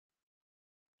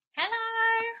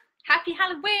Happy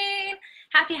Halloween!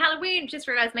 Happy Halloween! Just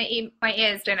realised my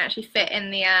ears don't actually fit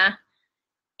in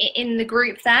the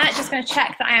group there. Just going to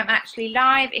check that I am actually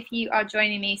live. If you are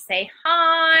joining me, say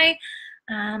hi.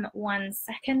 1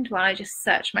 second while I just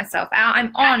search myself out.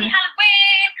 I'm on. Happy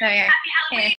Halloween! There we go. Happy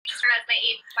Halloween! Just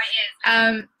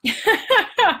realised my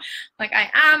ears. Like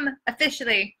I am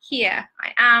officially here.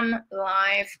 I am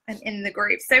live and in the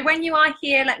group. So when you are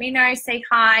here, let me know. Say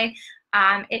hi.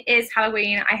 It is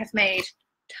Halloween. I have made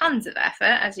tons of effort,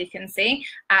 as you can see.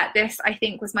 This, I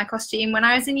think, was my costume when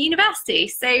I was in university.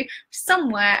 So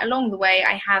somewhere along the way,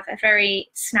 I have a very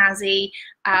snazzy,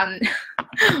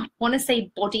 want to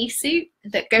say bodysuit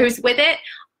that goes with it.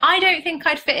 I don't think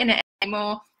I'd fit in it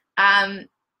anymore,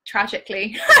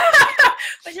 tragically,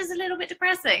 which is a little bit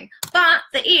depressing. But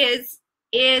the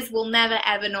ears will never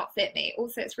ever not fit me.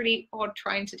 Also, it's really odd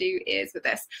trying to do ears with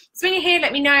this. So when you're here,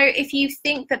 let me know if you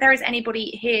think that there is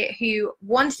anybody here who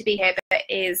wanted to be here but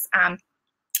is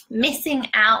missing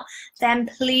out. Then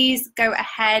please go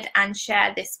ahead and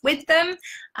share this with them,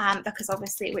 because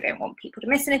obviously we don't want people to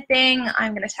miss anything.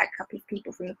 I'm going to tag a couple of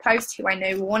people from the post who I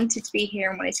know wanted to be here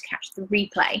and wanted to catch the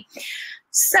replay.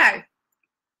 So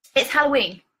it's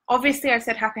Halloween. Obviously, I've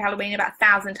said Happy Halloween about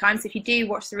 1,000 times. If you do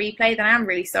watch the replay, then I'm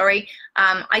really sorry.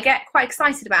 I get quite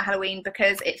excited about Halloween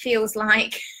because it feels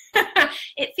like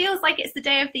it's the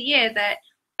day of the year that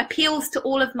appeals to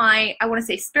all of my, I want to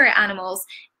say, spirit animals,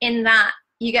 in that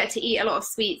you get to eat a lot of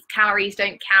sweets, calories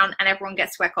don't count, and everyone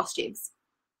gets to wear costumes.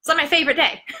 It's like my favorite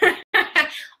day.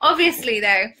 Obviously,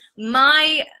 though,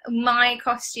 my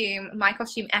costume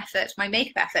effort, my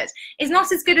makeup effort, is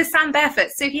not as good as Sam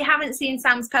Barefoot. So if you haven't seen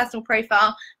Sam's personal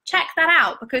profile, check that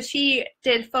out, because she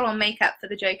did full-on makeup for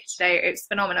the Joker today. It was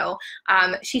phenomenal.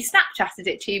 She Snapchatted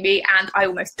it to me, and I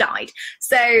almost died.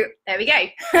 So there we go.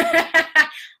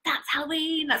 That's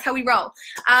Halloween. That's how we roll.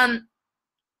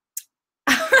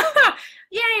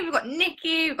 Yay! We've got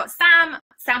Nikki. We've got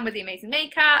Sam with the amazing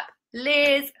makeup.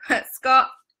 Liz, Scott,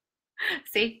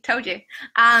 see, told you,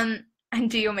 and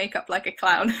do your makeup like a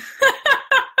clown.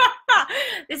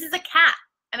 This is a cat,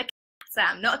 and a cat,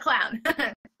 Sam, not a clown.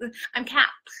 I'm cat.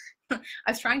 I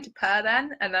was trying to purr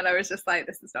then, and then I was just like,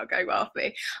 this is not going well for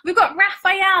me. We've got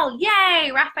Raphael, yay!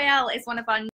 Raphael is one of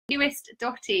our newest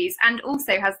dotties, and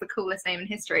also has the coolest name in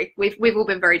history. We've all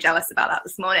been very jealous about that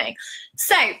this morning.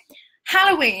 So,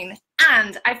 Halloween.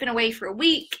 And I've been away for a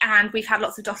week, and we've had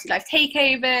lots of Dotty Live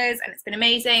takeovers, and it's been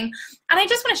amazing. And I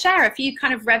just want to share a few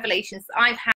kind of revelations that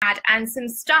I've had, and some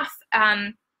stuff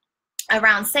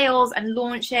around sales and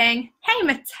launching. Hey,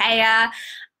 Matea.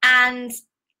 And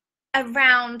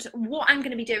around what I'm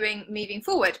going to be doing moving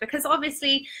forward, because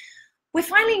obviously we're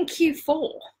finally in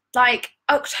Q4. Like,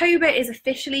 October is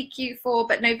officially Q4,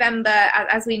 but November,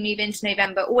 as we move into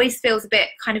November, always feels a bit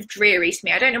kind of dreary to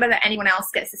me. I don't know whether anyone else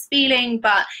gets this feeling,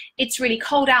 but it's really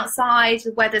cold outside.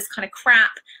 The weather's kind of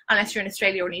crap, unless you're in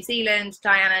Australia or New Zealand.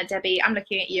 Diana, Debbie, I'm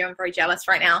looking at you. I'm very jealous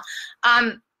right now.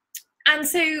 And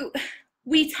so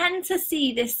we tend to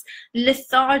see this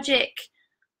lethargic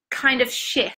kind of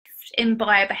shift in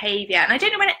buyer behavior, and I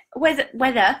don't know whether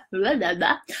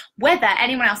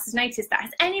anyone else has noticed that.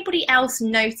 Has anybody else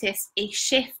noticed a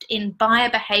shift in buyer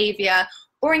behavior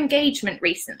or engagement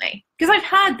recently? Because I've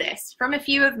heard this from a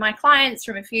few of my clients,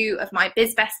 from a few of my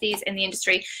biz besties in the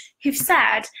industry, who've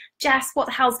said, Jess, what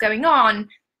the hell's going on?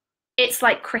 It's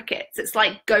like crickets. It's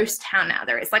like ghost town now.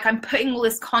 There is, like, I'm putting all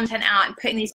this content out and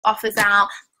putting these offers out,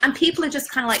 and people are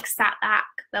just kind of like sat back.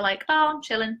 They're like, oh, I'm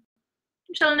chilling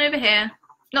over here.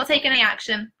 Not taking any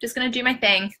action, just going to do my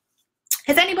thing.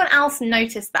 Has anyone else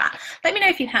noticed that? Let me know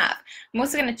if you have. I'm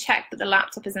also going to check that the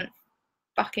laptop isn't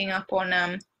fucking up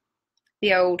on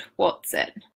the old what's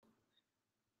it.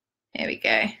 Here we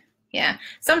go. Yeah,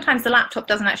 sometimes the laptop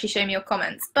doesn't actually show me your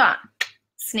comments, but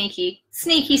sneaky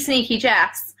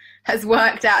Jess has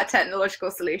worked out a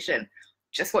technological solution.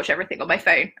 Just watch everything on my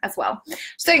phone as well.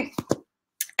 So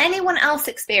anyone else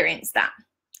experience that?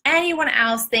 Anyone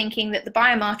else thinking that the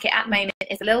buyer market at the moment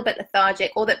is a little bit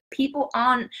lethargic, or that people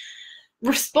aren't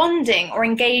responding or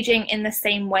engaging in the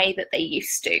same way that they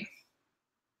used to?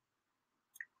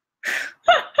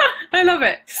 I love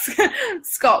it.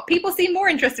 Scott, people seem more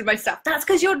interested in my stuff. That's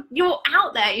because you're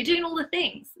out there, you're doing all the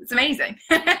things. It's amazing.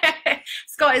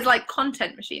 Scott is like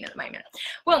content machine at the moment.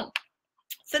 Well,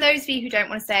 for those of you who don't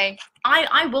want to say,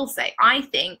 I will say, I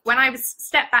think when I was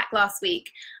stepped back last week,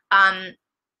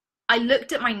 I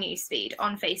looked at my newsfeed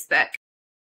on Facebook,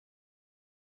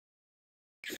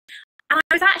 and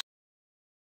I was actually,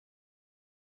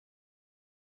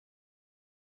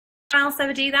 anyone else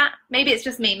ever do that? Maybe it's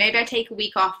just me. Maybe I take a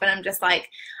week off and I'm just like,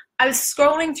 I was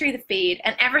scrolling through the feed,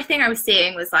 and everything I was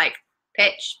seeing was like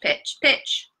pitch, pitch,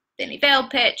 pitch, thinly veiled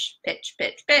pitch, pitch,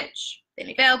 pitch, pitch,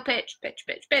 thinly veiled pitch, pitch,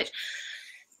 pitch, pitch.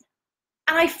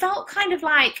 And I felt kind of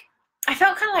like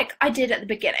I did at the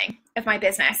beginning of my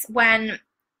business, when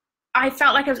I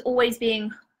felt like I was always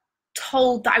being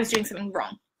told that I was doing something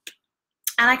wrong.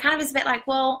 And I kind of was a bit like,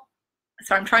 well,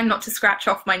 sorry, I'm trying not to scratch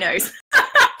off my nose.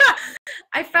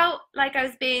 I felt like I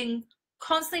was being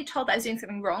constantly told that I was doing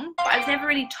something wrong, but I was never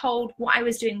really told what I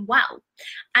was doing well.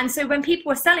 And so when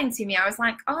people were selling to me, I was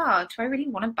like, oh, do I really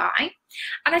want to buy?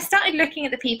 And I started looking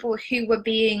at the people who were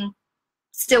being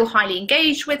still highly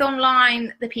engaged with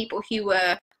online, the people who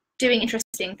were doing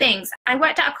interesting things. I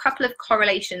worked out a couple of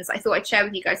correlations I thought I'd share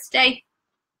with you guys today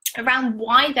around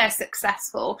why they're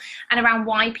successful and around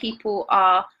why people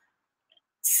are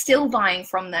still buying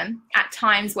from them at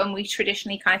times when we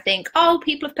traditionally kind of think, oh,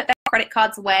 people have put their credit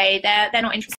cards away, they're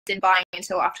not interested in buying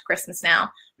until after Christmas now.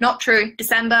 Not true.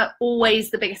 December,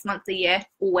 always the biggest month of the year,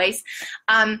 always.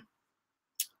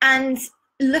 And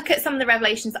look at some of the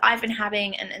revelations that I've been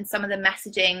having and some of the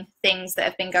messaging things that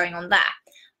have been going on there.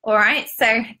 All right,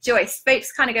 so Joyce,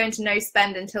 folks kind of go into no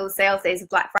spend until the sales days of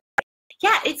Black Friday.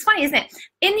 Yeah, it's funny, isn't it?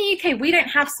 In the UK, we don't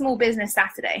have Small Business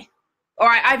Saturday. Or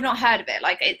I've not heard of it.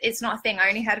 Like, it's not a thing. I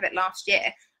only heard of it last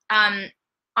year.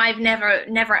 I've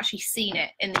never actually seen it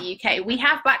in the UK. We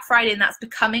have Black Friday, and that's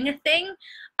becoming a thing.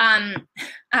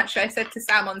 Actually, I said to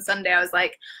Sam on Sunday, I was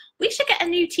like, we should get a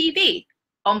new TV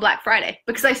on Black Friday,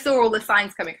 because I saw all the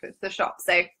signs coming from the shop.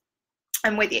 So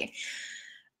I'm with you.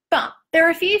 But there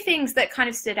are a few things that kind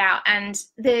of stood out, and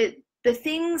the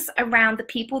things around the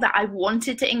people that I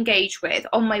wanted to engage with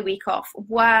on my week off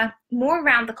were more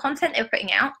around the content they were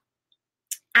putting out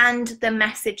and the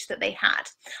message that they had.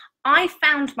 I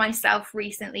found myself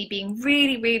recently being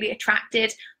really, really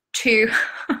attracted to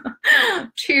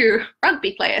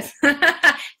rugby players.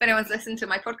 If anyone's listened to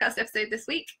my podcast episode this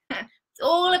week, it's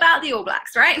all about the All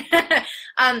Blacks, right?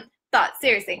 But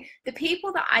seriously, the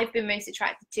people that I've been most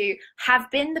attracted to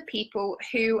have been the people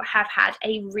who have had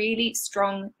a really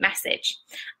strong message.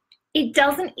 It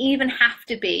doesn't even have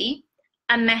to be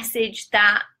a message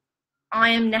that I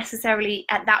am necessarily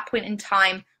at that point in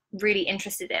time really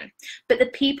interested in. But the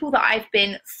people that I've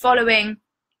been following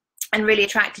and really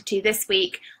attracted to this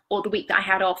week, or the week that I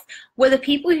had off, were the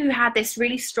people who had this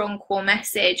really strong core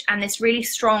message and this really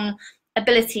strong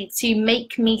ability to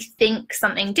make me think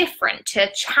something different,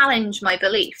 to challenge my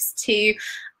beliefs, to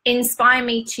inspire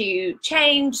me to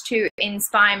change, to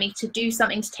inspire me to do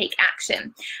something, to take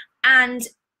action. And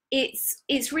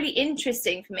it's really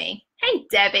interesting for me. Hey,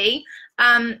 Debbie.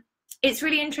 It's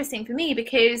really interesting for me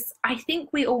because I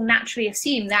think we all naturally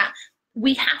assume that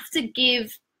we have to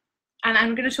give, and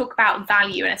I'm going to talk about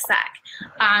value in a sec.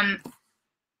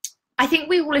 I think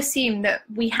we all assume that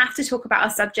we have to talk about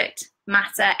our subject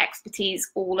matter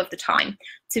expertise all of the time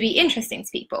to be interesting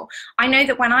to people. I know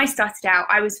that when I started out,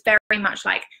 I was very much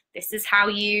like, this is how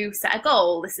you set a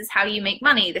goal, this is how you make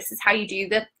money, this is how you do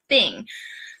the thing.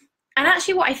 And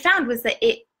actually what I found was that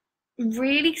it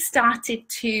really started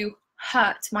to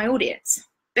hurt my audience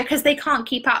because they can't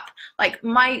keep up. Like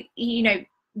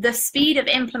the speed of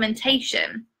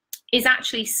implementation is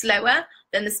actually slower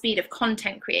than the speed of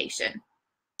content creation.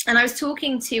 And I was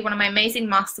talking to one of my amazing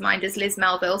masterminders, Liz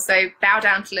Melville, so bow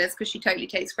down to Liz because she totally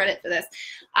takes credit for this,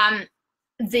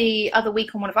 the other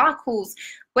week on one of our calls,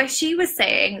 where she was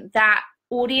saying that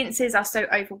audiences are so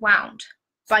overwhelmed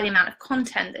by the amount of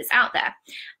content that's out there.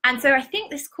 And so I think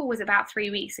this call was about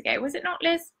 3 weeks ago. Was it not,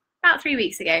 Liz? About 3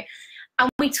 weeks ago. And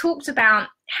we talked about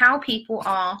how people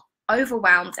are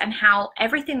overwhelmed and how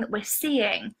everything that we're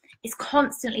seeing is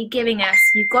constantly giving us,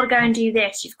 you've got to go and do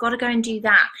this, you've got to go and do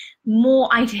that,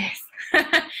 more ideas.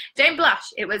 Don't blush.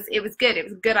 It was good. It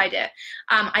was a good idea.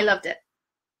 I loved it.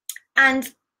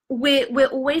 And we're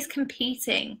always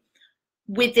competing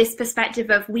with this perspective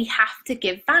of we have to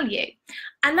give value.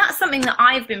 And that's something that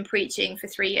I've been preaching for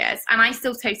 3 years and I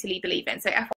still totally believe in. So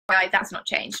FYI, that's not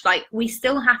changed. Like, we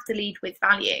still have to lead with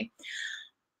value.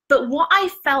 But what I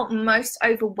felt most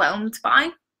overwhelmed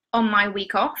by on my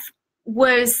week off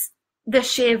was the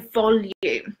sheer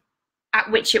volume at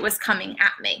which it was coming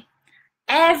at me.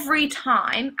 Every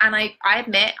time, and I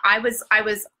admit I was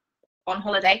on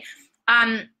holiday,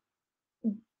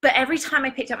 but every time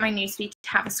I picked up my newsfeed to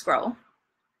have a scroll,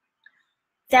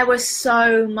 there was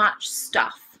so much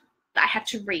stuff that I had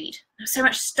to read. There was so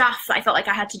much stuff that I felt like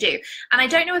I had to do. And I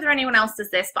don't know whether anyone else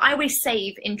does this, but I always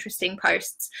save interesting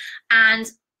posts. And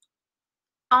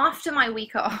after my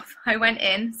week off, I went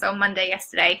in, so on Monday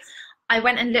yesterday, I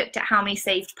went and looked at how many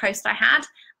saved posts I had,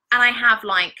 and I have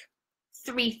like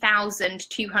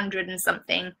 3,200 and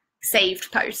something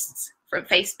saved posts from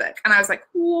Facebook. And I was like,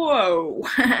 whoa.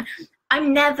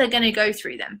 I'm never going to go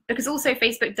through them, because also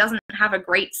Facebook doesn't have a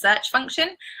great search function.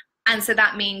 And so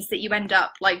that means that you end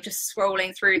up like just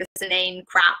scrolling through this inane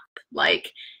crap,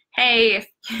 like, hey,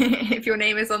 if your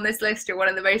name is on this list, you're one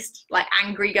of the most like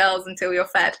angry girls until you're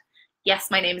fed. Yes,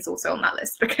 my name is also on that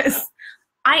list, because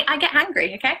I get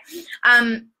angry, okay?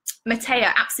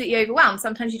 Matea, absolutely overwhelmed.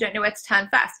 Sometimes you don't know where to turn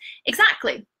first.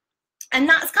 Exactly. And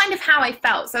that's kind of how I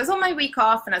felt. So I was on my week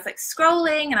off and I was like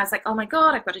scrolling and I was like, oh my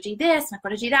God, I've got to do this and I've got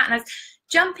to do that. And I was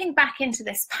jumping back into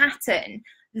this pattern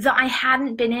that I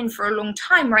hadn't been in for a long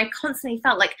time, where I constantly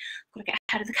felt like, I've got to get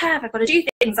ahead of the curve, I've got to do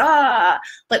things,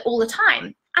 like all the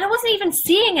time. And I wasn't even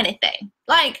seeing anything.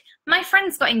 Like, my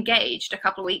friends got engaged a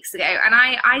couple of weeks ago and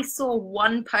I saw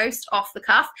one post off the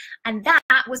cuff, and that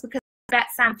was because I bet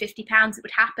Sam £50 it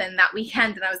would happen that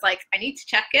weekend. And I was like, I need to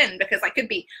check in because I could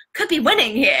be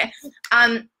winning here.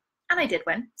 And I did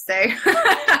win. So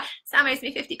Sam owes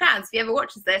me £50. If he ever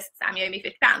watches this, Sam, you owe me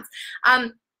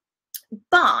 £50.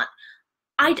 But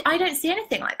I don't see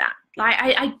anything like that. Like,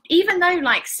 I even though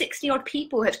like 60 odd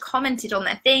people had commented on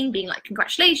their thing being like,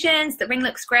 congratulations, the ring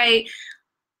looks great,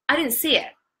 I didn't see it.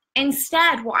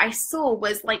 Instead, what I saw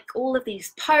was like all of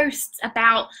these posts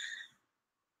about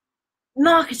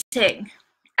marketing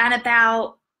and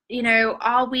about, you know,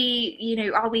 are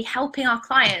we helping our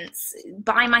clients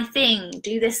buy my thing,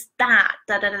 do this, that,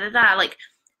 like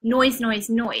noise.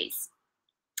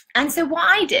 And so what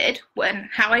I did,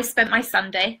 how I spent my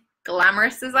Sunday,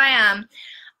 glamorous as I am,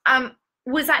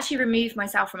 was actually remove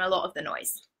myself from a lot of the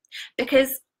noise.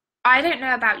 Because I don't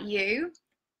know about you,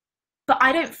 but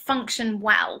I don't function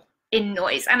well in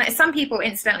noise. And some people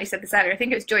incidentally said this earlier, I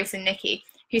think it was Joyce and Nikki,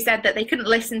 who said that they couldn't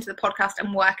listen to the podcast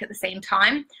and work at the same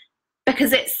time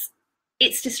because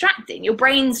it's distracting. Your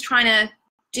brain's trying to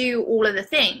do all of the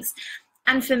things.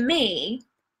 And for me,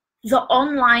 the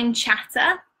online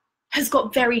chatter has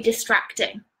got very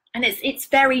distracting. And it's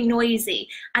very noisy,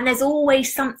 and there's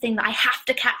always something that I have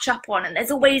to catch up on, and there's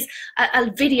always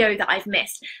a video that I've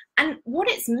missed. And what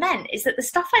it's meant is that the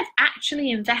stuff I've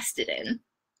actually invested in,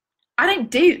 I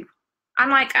don't do. I'm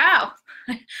like, oh,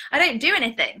 I don't do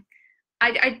anything.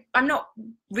 I'm not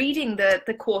reading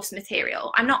the course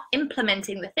material. I'm not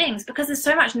implementing the things because there's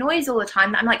so much noise all the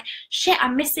time that I'm like, shit,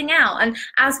 I'm missing out. And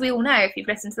as we all know, if you've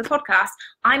listened to the podcast,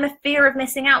 I'm a fear of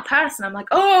missing out person. I'm like,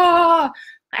 oh,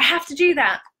 I have to do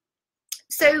that.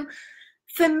 So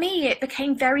for me, it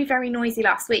became very, very noisy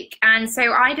last week. And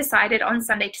so I decided on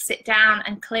Sunday to sit down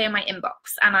and clear my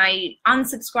inbox. And I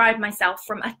unsubscribed myself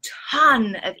from a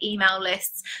ton of email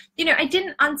lists. You know, I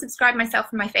didn't unsubscribe myself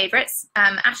from my favorites.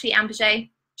 Ashley Ambage,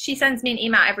 she sends me an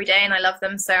email every day and I love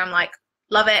them. So I'm like,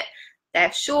 love it.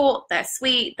 They're short, they're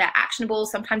sweet, they're actionable.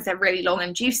 Sometimes they're really long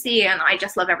and juicy and I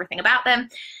just love everything about them.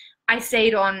 I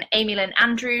stayed on Amy Lynn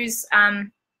Andrews'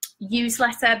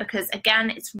 newsletter because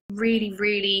again, it's really,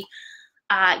 really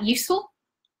useful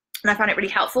and I found it really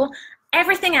helpful.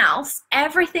 Everything else,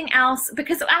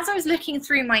 because as I was looking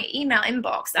through my email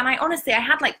inbox, and I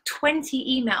had like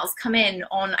 20 emails come in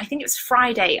on, I think it was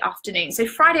Friday afternoon. So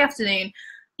Friday afternoon,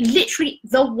 literally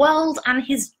the world and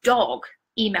his dog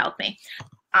emailed me.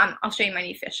 I'll show you my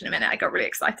new fish in a minute. I got really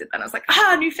excited then. I was like,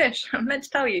 new fish. I meant to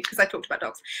tell you because I talked about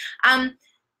dogs.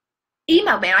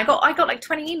 Emailed me and I got like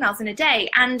 20 emails in a day,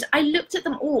 and I looked at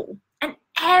them all, and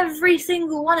every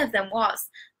single one of them was,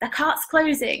 the cart's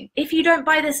closing, if you don't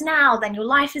buy this now then your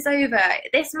life is over,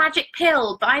 this magic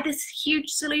pill, buy this huge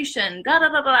solution, blah blah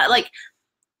blah blah, like.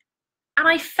 And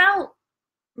I felt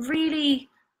really,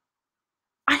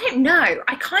 I don't know,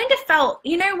 I kind of felt,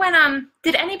 you know, when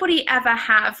did anybody ever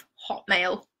have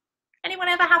Hotmail? Anyone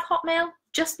ever have Hotmail?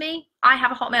 Just me? I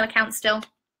have a Hotmail account still.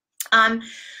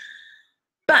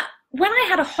 But when I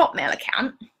had a Hotmail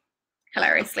account,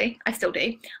 hilariously, I still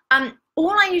do,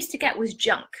 all I used to get was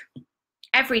junk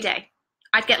every day.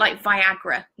 I'd get like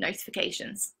Viagra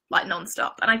notifications, like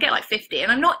nonstop, and I'd get like 50,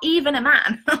 and I'm not even a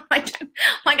man. I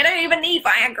don't even need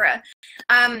Viagra.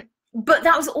 But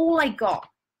that was all I got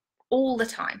all the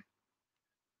time.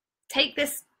 Take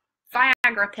this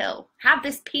Viagra pill, have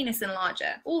this penis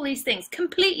enlarger, all these things,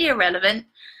 completely irrelevant,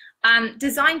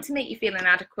 designed to make you feel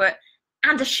inadequate,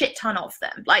 and a shit ton of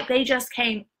them. Like, they just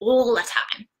came all the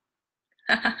time.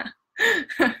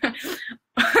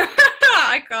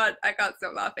 I can't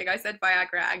stop laughing. I said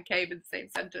Viagra and came in the same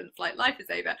sentence, like life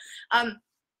is over.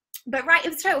 But right,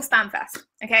 it was total spam fest,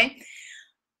 okay?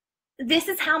 This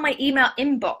is how my email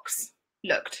inbox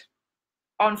looked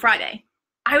on Friday.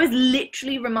 I was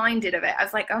literally reminded of it. I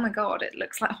was like, oh my God, it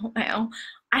looks like Hotmail.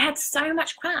 I had so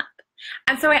much crap.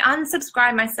 And so I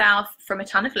unsubscribed myself from a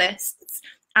ton of lists,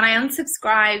 and I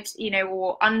unsubscribed, you know,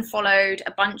 or unfollowed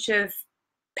a bunch of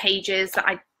pages that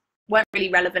I weren't really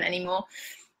relevant anymore.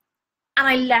 And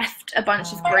I left a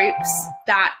bunch of groups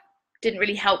that didn't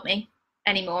really help me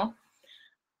anymore.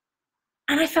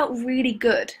 And I felt really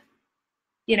good.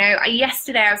 You know,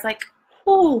 yesterday I was like,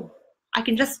 oh, I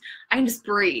can just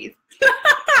breathe.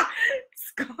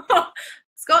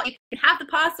 Scott, you can have the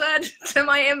password to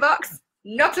my inbox,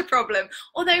 not a problem.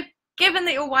 Although, given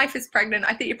that your wife is pregnant,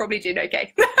 I think you're probably doing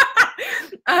okay.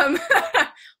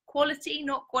 Quality,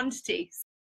 not quantity.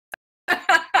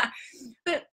 But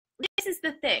this is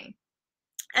the thing.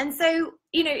 And so,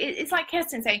 you know, it's like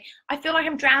Kirsten saying, I feel like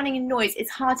I'm drowning in noise. It's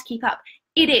hard to keep up.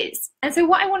 It is. And so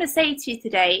what I want to say to you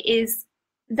today is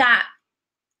that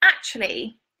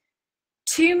actually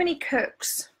too many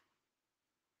cooks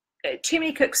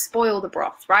spoil the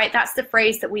broth, right? That's the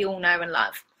phrase that we all know and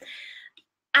love.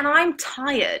 And I'm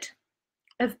tired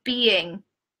of being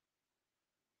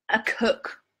a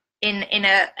cook in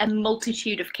a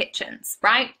multitude of kitchens,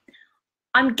 right?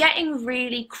 I'm getting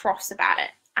really cross about it.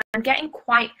 I'm getting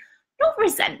quite, not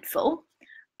resentful,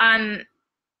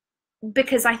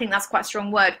 because I think that's quite a strong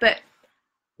word, but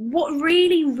what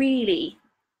really, really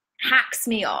hacks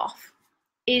me off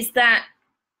is that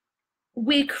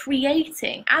we're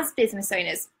creating, as business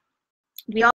owners,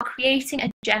 we are creating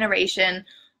a generation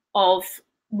of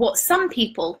what some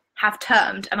people have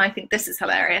termed, and I think this is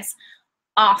hilarious,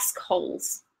 ask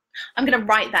holes. I'm going to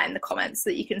write that in the comments so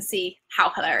that you can see how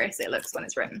hilarious it looks when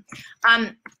it's written.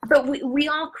 But we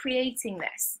are creating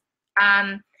this.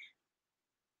 And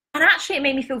actually it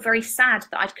made me feel very sad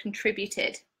that I'd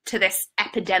contributed to this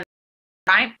epidemic,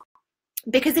 right?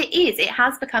 Because it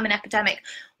has become an epidemic.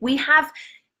 We have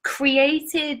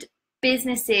created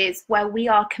businesses where we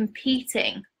are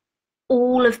competing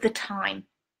all of the time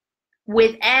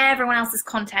with everyone else's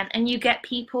content, and you get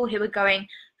people who are going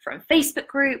from Facebook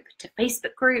group to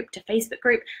Facebook group to Facebook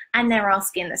group, and they're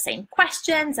asking the same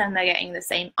questions and they're getting the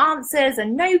same answers,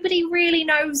 and nobody really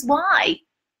knows why,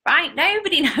 right?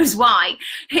 Nobody knows why.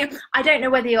 I don't know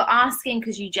whether you're asking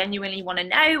because you genuinely want to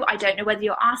know. I don't know whether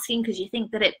you're asking because you think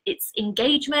that it's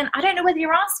engagement. I don't know whether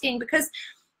you're asking because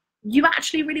you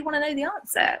actually really want to know the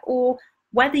answer, or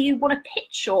whether you want to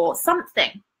pitch or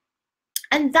something.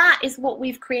 And that is what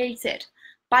we've created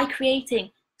by creating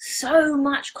so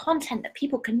much content that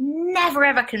people can never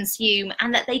ever consume,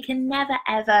 and that they can never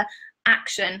ever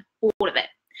action all of it.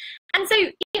 And so,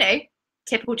 you know,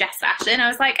 typical Jess fashion, I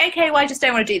was like, okay, well, I just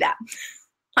don't want to do that.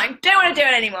 I don't want to do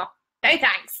it anymore. No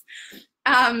thanks.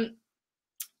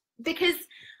 Because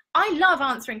I love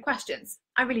answering questions.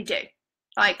 I really do.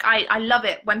 Like, I love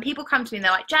it when people come to me and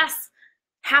they're like, Jess,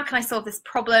 how can I solve this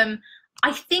problem?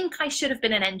 I think I should have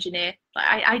been an engineer.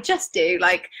 Like, I just do.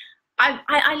 Like,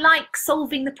 I like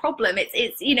solving the problem.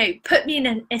 It's you know, put me in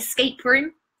an escape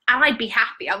room and I'd be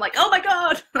happy. I'm like, oh my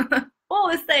God, all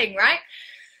this thing, right?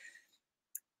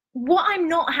 What I'm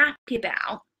not happy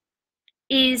about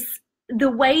is the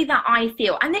way that I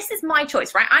feel. And this is my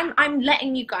choice, right? I'm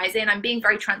letting you guys in. I'm being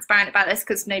very transparent about this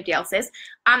because nobody else is.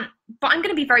 But I'm going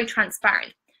to be very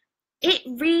transparent. It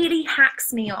really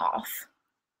hacks me off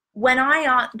when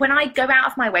I go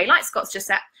out of my way, like Scott's just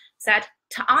said,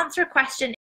 to answer a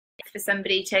question for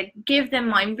somebody, to give them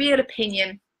my real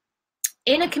opinion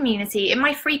in a community, in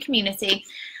my free community,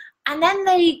 and then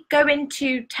they go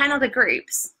into 10 other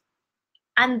groups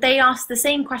and they ask the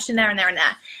same question there and there and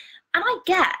there. And I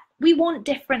get, we want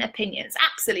different opinions,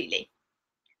 absolutely.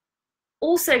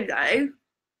 Also though,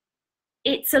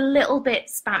 it's a little bit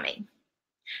spammy.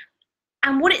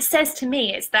 And what it says to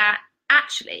me is that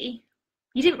actually,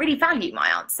 you didn't really value my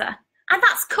answer. And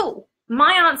that's cool.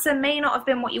 My answer may not have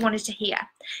been what you wanted to hear.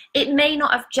 It may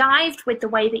not have jived with the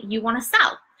way that you want to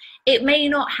sell. It may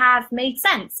not have made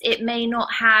sense. It may not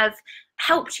have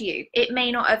helped you. It may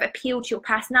not have appealed to your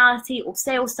personality or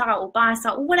sales style or buyer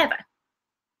style or whatever.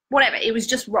 Whatever, it was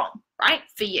just wrong, right,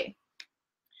 for you.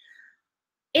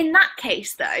 In that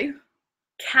case though,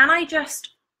 can I just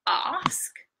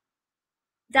ask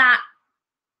that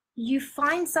you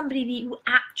find somebody that you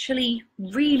actually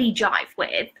really jive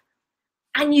with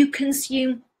and you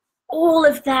consume all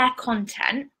of their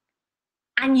content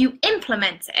and you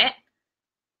implement it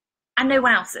and no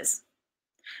one else's?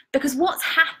 Because what's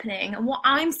happening and what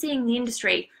I'm seeing in the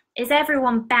industry is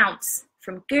everyone bounce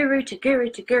from guru to guru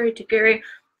to guru to guru.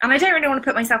 And I don't really want to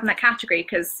put myself in that category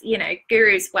because, you know,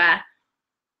 gurus wear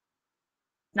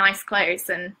nice clothes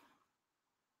and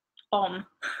on.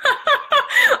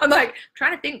 I'm like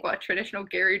trying to think what a traditional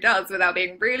guru does without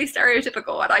being really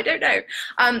stereotypical, and I don't know.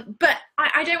 But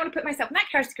I don't want to put myself in that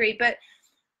category, but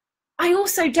I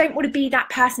also don't want to be that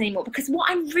person anymore, because what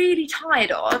I'm really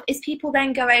tired of is people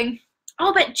then going,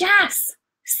 oh, but Jess,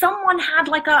 someone had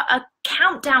like a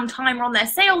countdown timer on their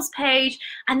sales page,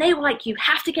 and they were like, you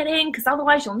have to get in because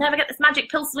otherwise you'll never get this magic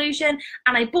pill solution.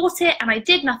 And I bought it and I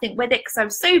did nothing with it because I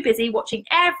was so busy watching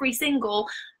every single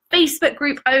Facebook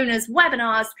group owners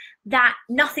webinars that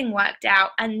nothing worked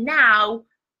out, and now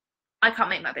I can't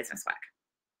make my business work.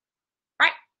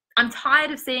 Right? I'm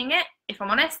tired of seeing it, if I'm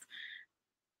honest,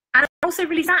 and I'm also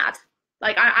really sad.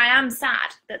 Like, I am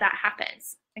sad that that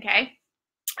happens. Okay.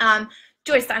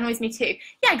 Joyce, that annoys me too.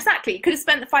 Yeah, exactly. You could have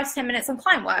spent the 5 to 10 minutes on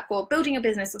client work or building a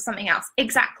business or something else.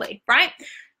 Exactly, right?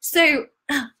 So,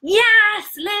 yes,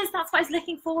 Liz, that's what I was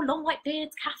looking for. Long white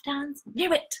beards, caftans.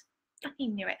 Knew it.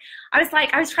 Fucking knew it. I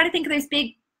was trying to think of those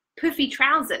big poofy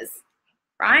trousers,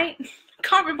 right?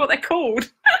 Can't remember what they're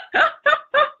called.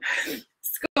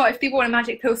 Scott, if people want a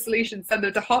magic pill solution, send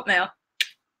them to Hotmail.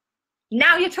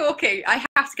 Now you're talking. I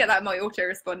have to get that in my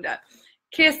autoresponder.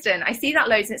 Kirsten, I see that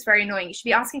loads and it's very annoying. You should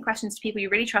be asking questions to people you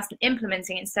really trust and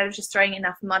implementing it instead of just throwing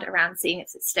enough mud around seeing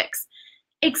if it sticks.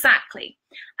 Exactly.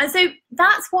 And so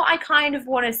that's what I kind of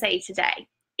want to say today,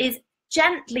 is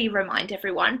gently remind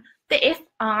everyone that if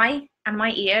I and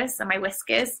my ears and my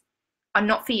whiskers are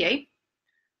not for you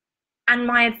and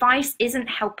my advice isn't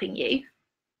helping you,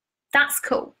 that's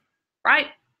cool, right?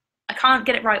 I can't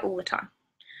get it right all the time.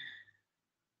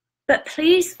 But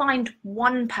please find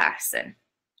one person,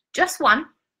 just one,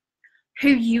 who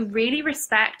you really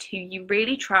respect, who you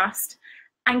really trust,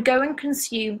 and go and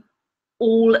consume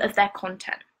all of their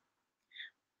content.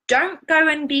 Don't go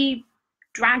and be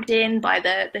dragged in by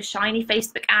the shiny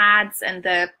Facebook ads and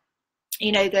the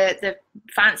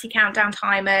fancy countdown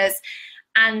timers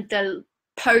and the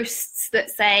posts that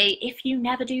say, if you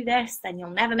never do this, then you'll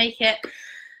never make it.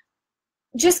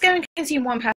 Just go and consume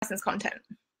one person's content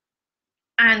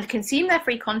and consume their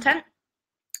free content.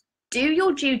 Do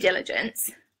your due diligence,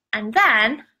 and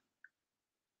then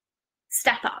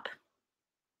step up,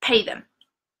 pay them,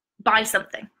 buy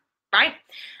something, right?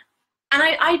 And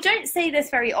I don't say this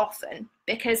very often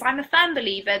because I'm a firm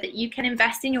believer that you can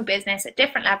invest in your business at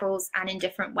different levels and in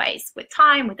different ways, with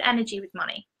time, with energy, with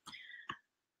money.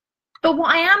 But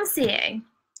what I am seeing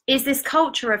is this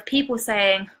culture of people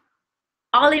saying,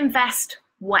 I'll invest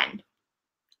when.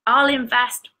 I'll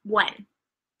invest when.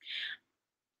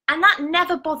 And that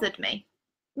never bothered me.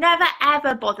 Never,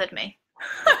 ever bothered me.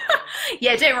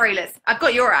 Yeah, don't worry, Liz. I've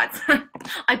got your ads.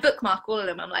 I bookmark all of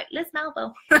them. I'm like, Liz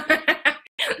Melville.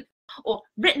 Or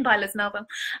written by Liz Melville.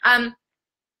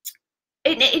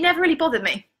 It never really bothered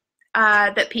me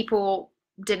that people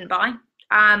didn't buy.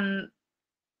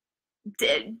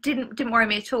 Didn't worry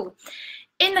me at all.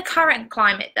 In the current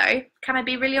climate, though, can I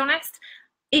be really honest?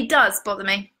 It does bother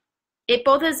me. It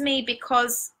bothers me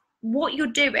because what you're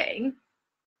doing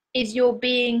is you're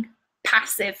being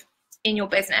passive in your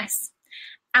business.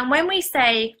 And when we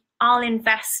say, I'll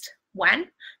invest when,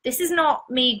 this is not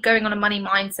me going on a money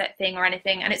mindset thing or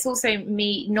anything. And it's also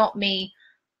not me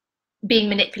being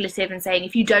manipulative and saying,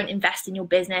 if you don't invest in your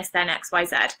business, then X, Y,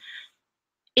 Z.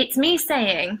 It's me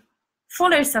saying,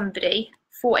 follow somebody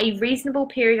for a reasonable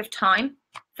period of time.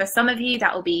 For some of you,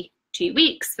 that will be 2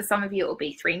 weeks. For some of you, it will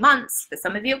be 3 months. For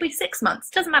some of you, it'll be 6 months.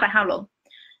 Doesn't matter how long.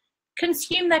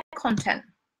 Consume their content.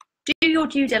 Do your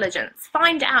due diligence.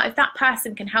 Find out if that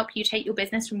person can help you take your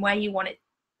business from where you want it,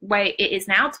 where it is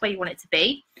now, to where you want it to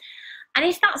be. And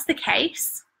if that's the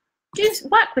case, just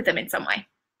work with them in some way.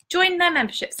 Join their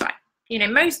membership site. You know,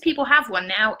 most people have one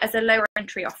now as a lower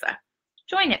entry offer.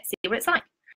 Join it, see what it's like.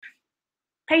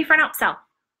 Pay for an upsell.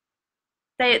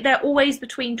 They're always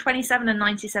between 27 and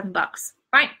 97 bucks,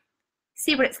 right?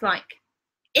 See what it's like.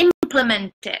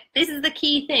 Implement it. This is the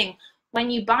key thing. When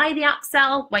you buy the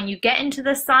upsell, when you get into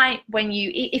the site,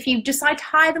 if you decide to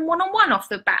hire them one-on-one off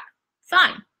the bat,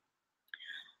 fine.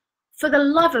 For the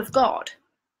love of God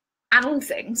and all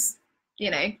things,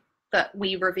 you know, that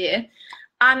we revere,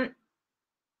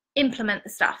 implement the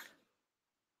stuff.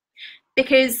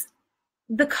 Because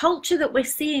the culture that we're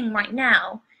seeing right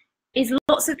now is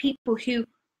lots of people who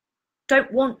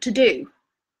don't want to do,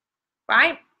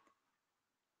 right?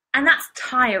 And that's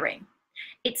tiring.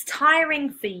 It's tiring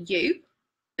for you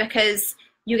because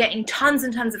you're getting tons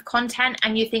and tons of content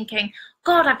and you're thinking,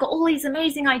 God, I've got all these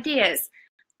amazing ideas,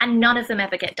 and none of them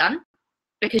ever get done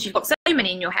because you've got so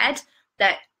many in your head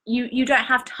that you don't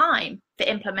have time for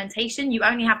implementation. You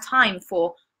only have time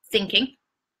for thinking,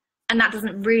 and that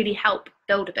doesn't really help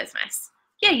build a business.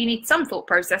 Yeah, you need some thought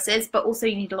processes, but also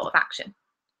you need a lot of action.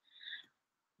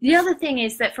 The other thing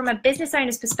is that from a business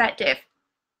owner's perspective,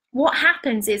 what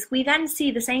happens is we then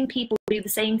see the same people do the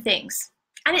same things,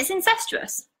 and it's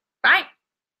incestuous, right?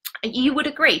 You would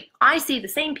agree. I see the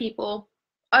same people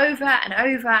over and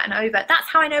over and over. That's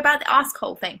how I know about the ask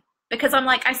hole thing, because I'm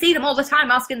like, I see them all the time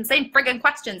asking the same friggin'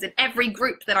 questions in every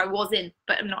group that I was in,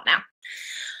 but I'm not now.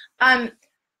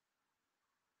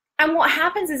 And what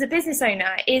happens as a business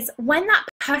owner is when that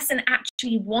person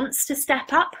actually wants to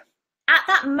step up, at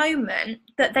that moment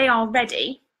that they are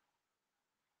ready,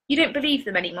 you don't believe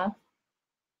them anymore.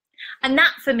 And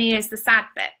that for me is the sad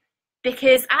bit,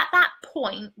 because at that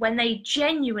point when they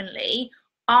genuinely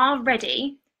are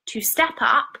ready to step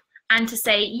up and to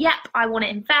say, yep, I want to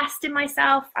invest in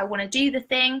myself, I want to do the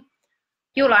thing,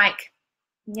 you're like,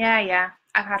 yeah,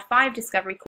 I've had 5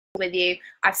 discovery calls with you,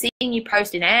 I've seen you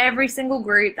post in every single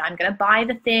group that I'm going to buy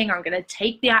the thing or I'm going to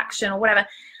take the action or whatever.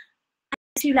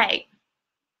 It's too late.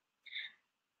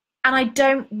 And I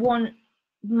don't want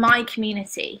my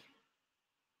community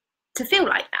to feel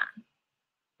like that,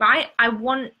 right? I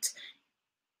want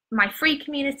my free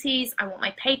communities, I want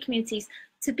my paid communities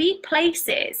to be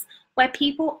places where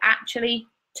people actually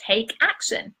take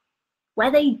action,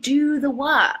 where they do the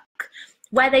work,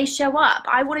 where they show up.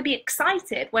 I want to be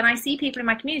excited when I see people in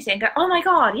my community and go, oh my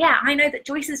God, yeah, I know that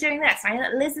Joyce is doing this, I know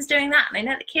that Liz is doing that, and I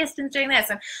know that Kirsten's doing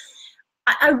this. And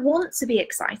I want to be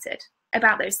excited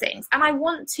about those things. And I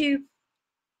want to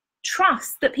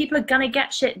trust that people are going to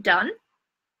get shit done.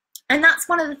 And that's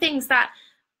one of the things that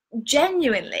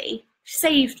genuinely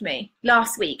saved me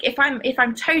last week. If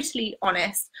I'm totally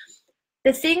honest,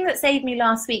 the thing that saved me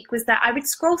last week was that I would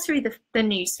scroll through the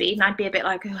newsfeed and I'd be a bit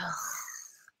like,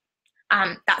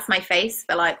 ugh. That's my face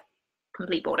for like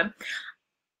complete boredom.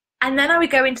 And then I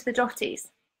would go into the Jotties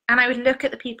and I would look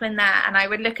at the people in there and I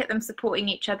would look at them supporting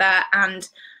each other, and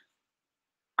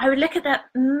I would look at the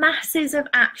masses of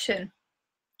action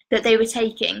that they were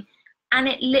taking, and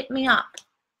it lit me up,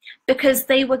 because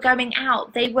they were going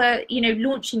out, they were,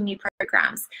 launching new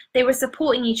programs, they were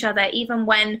supporting each other even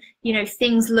when,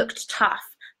 things looked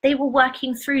tough. They were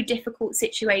working through difficult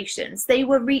situations. They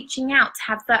were reaching out to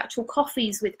have virtual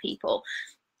coffees with people.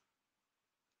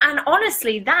 And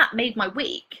honestly, that made my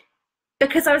week,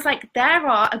 because I was like, there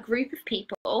are a group of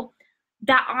people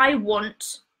that I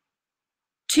want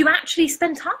to actually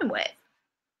spend time with.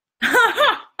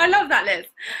 I love that, Liz.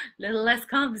 A little less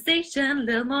conversation, a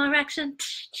little more action.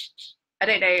 I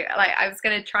don't know, like I was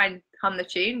going to try and hum the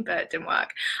tune, but it didn't work.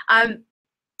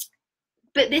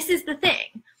 But this is the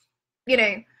thing,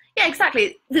 yeah,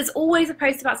 exactly. There's always a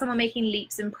post about someone making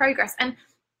leaps in progress. And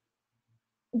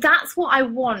that's what I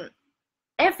want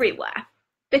everywhere.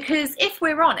 Because if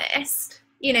we're honest,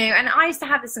 and I used to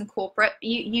have this in corporate,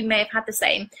 you may have had the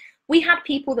same. We had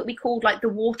people that we called like the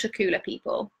water cooler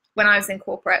people when I was in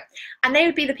corporate. And they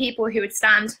would be the people who would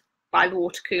stand by the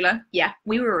water cooler. Yeah,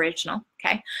 we were original,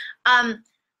 okay? And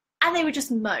they would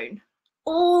just moan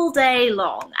all day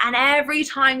long. And every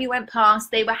time you went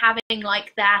past, they were having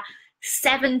like their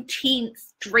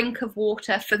 17th drink of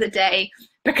water for the day,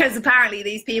 because apparently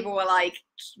these people were like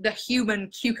the human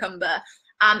cucumber.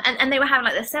 And they were having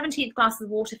like their 17th glass of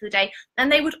water for the day.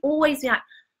 And they would always be like,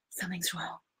 something's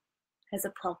wrong. There's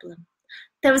a problem.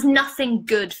 There was nothing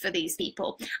good for these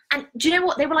people. And do you know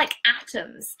what? They were like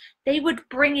atoms. They would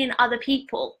bring in other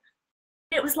people.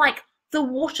 It was like the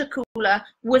water cooler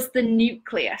was the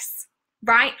nucleus,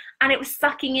 right? And it was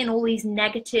sucking in all these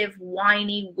negative,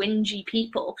 whiny, whingy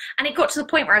people. And it got to the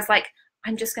point where I was like,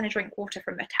 I'm just going to drink water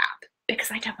from the tap, because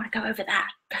I don't want to go over there,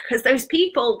 because those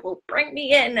people will bring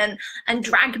me in and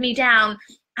drag me down,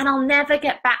 and I'll never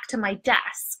get back to my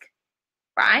desk,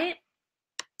 right?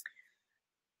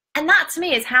 And that to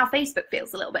me is how Facebook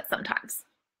feels a little bit sometimes.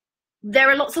 There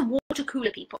are lots of water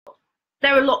cooler people.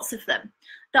 There are lots of them.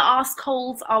 The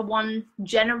arseholes are one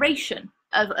generation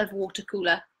of water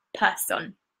cooler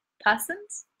persons?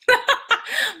 I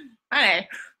don't know,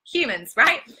 humans,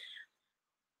 right?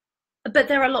 But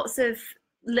there are lots of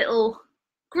little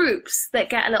groups that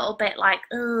get a little bit like,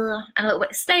 ugh, and a little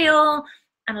bit stale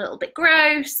and a little bit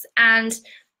gross. And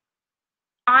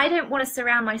I don't want to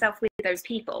surround myself with those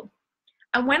people.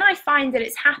 And when I find that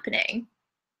it's happening,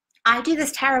 I do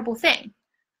this terrible thing.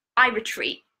 I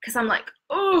retreat, because I'm like,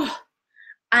 oh.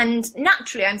 And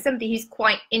naturally, I'm somebody who's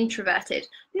quite introverted.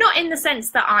 Not in the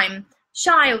sense that I'm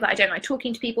shy or that I don't like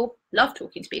talking to people, love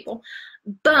talking to people,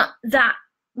 but that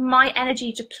my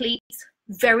energy depletes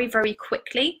very, very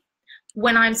quickly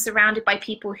when I'm surrounded by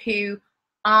people who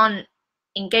aren't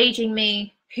engaging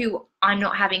me, who I'm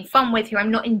not having fun with, who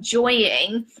I'm not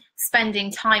enjoying spending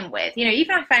time with.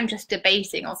 Even if I'm just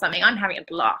debating or something, I'm having a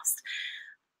blast.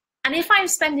 And if I'm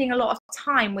spending a lot of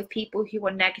time with people who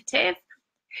are negative,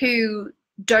 who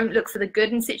don't look for the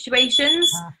good in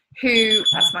situations,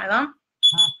 that's my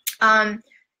alarm,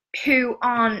 who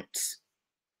aren't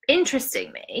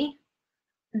interesting me,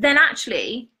 then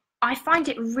actually I find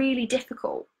it really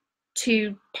difficult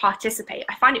to participate.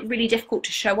 I find it really difficult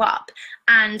to show up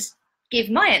and give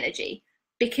my energy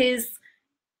because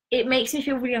it makes me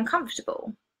feel really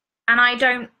uncomfortable. And I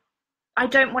don't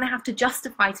want to have to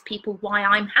justify to people why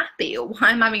I'm happy or why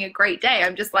I'm having a great day.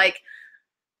 I'm just like,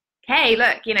 hey,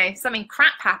 look, you know, something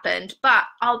crap happened, but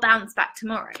I'll bounce back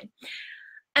tomorrow.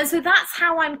 And so that's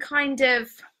how I'm kind of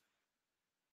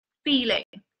feeling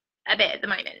a bit at the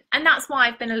moment. And that's why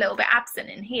I've been a little bit absent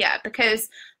in here, because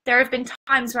there have been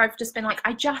times where I've just been like,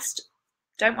 I just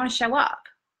don't want to show up,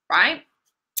 right?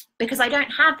 Because I don't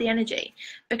have the energy,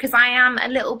 because I am a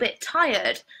little bit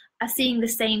tired of seeing the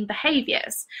same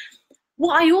behaviors.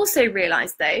 What I also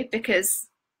realized though, because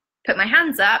put my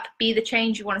hands up, be the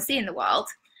change you want to see in the world,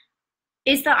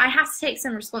 is that I have to take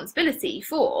some responsibility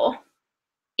for,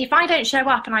 if I don't show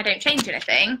up and I don't change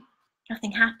anything,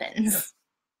 nothing happens.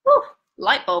 Woo,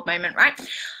 light bulb moment, right?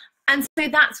 And so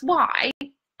that's why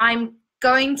I'm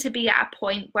going to be at a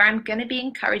point where I'm going to be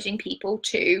encouraging people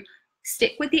to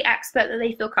stick with the expert that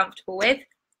they feel comfortable with.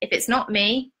 If it's not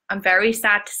me, I'm very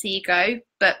sad to see you go,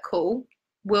 but cool,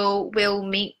 we'll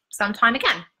meet sometime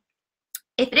again.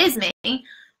 If it is me,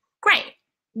 great.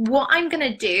 What I'm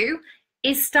going to do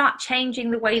is start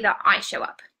changing the way that I show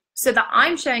up, so that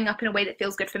I'm showing up in a way that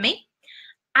feels good for me,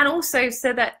 and also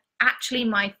so that actually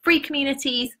my free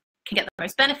communities can get the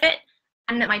most benefit,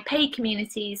 and that my paid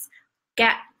communities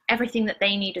get everything that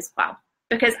they need as well.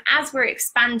 Because as we're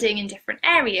expanding in different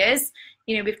areas,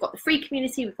 you know, we've got the free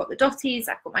community, we've got the dotties,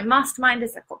 I've got my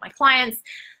masterminders, I've got my clients.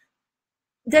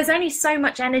 There's only so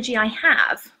much energy I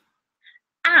have,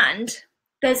 and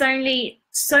there's only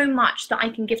so much that I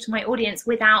can give to my audience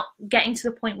without getting to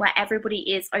the point where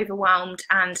everybody is overwhelmed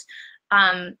and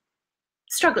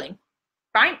struggling,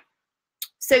 right?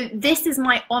 So this is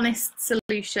my honest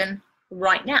solution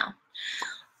right now.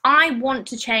 I want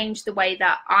to change the way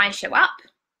that I show up,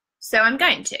 so I'm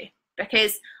going to,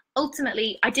 because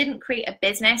ultimately I didn't create a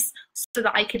business so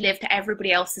that I could live to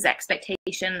everybody else's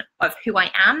expectation of who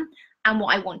I am and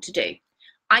what I want to do.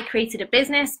 I created a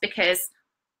business because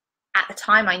at the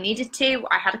time I needed to.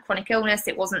 I had a chronic illness.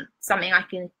 It wasn't something I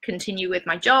can continue with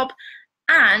my job.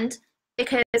 And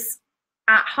because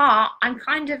at heart, I'm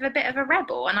kind of a bit of a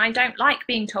rebel, and I don't like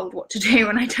being told what to do.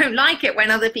 And I don't like it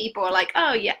when other people are like,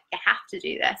 oh yeah, you have to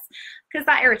do this, because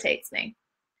that irritates me.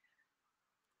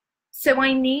 So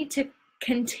I need to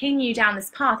continue down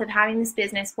this path of having this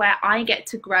business where I get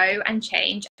to grow and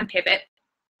change and pivot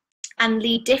and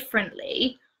lead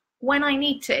differently when I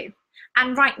need to.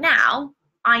 And right now,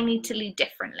 I need to lead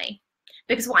differently,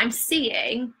 because what I'm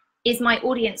seeing is my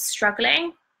audience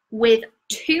struggling with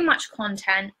too much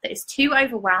content that is too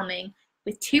overwhelming,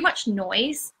 with too much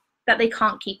noise that they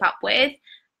can't keep up with,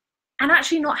 and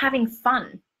actually not having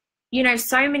fun. You know,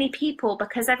 so many people,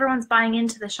 because everyone's buying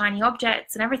into the shiny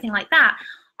objects and everything like that,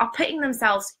 are putting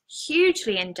themselves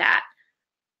hugely in debt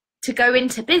to go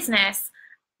into business,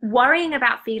 worrying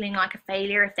about feeling like a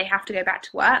failure if they have to go back to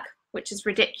work, which is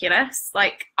ridiculous.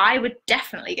 Like, I would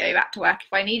definitely go back to work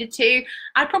if I needed to.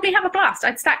 I'd probably have a blast.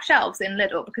 I'd stack shelves in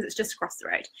Lidl because it's just across the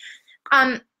road.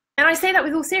 And I say that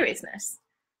with all seriousness.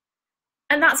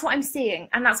 And that's what I'm seeing,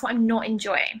 and that's what I'm not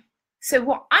enjoying. So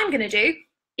what I'm going to do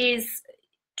is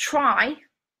try,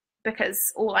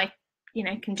 because all I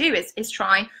can do is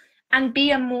try and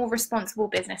be a more responsible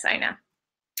business owner.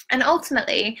 And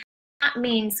ultimately, that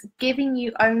means giving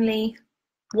you only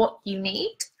what you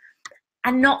need,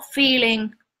 and not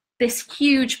feeling this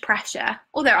huge pressure,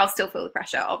 although I'll still feel the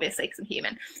pressure, obviously, because I'm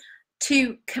human,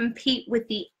 to compete with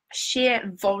the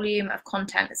sheer volume of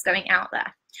content that's going out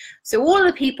there. So all of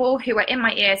the people who are in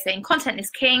my ear saying content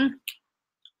is king,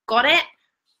 got it,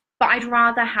 but I'd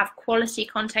rather have quality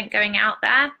content going out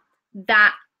there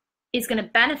that is going to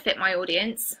benefit my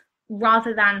audience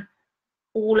rather than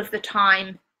all of the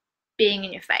time being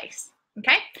in your face,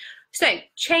 okay? So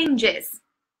changes,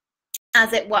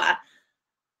 as it were.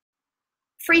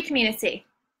 Free community.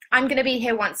 I'm going to be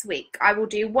here once a week. I will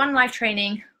do one live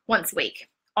training once a week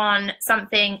on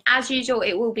something. As usual,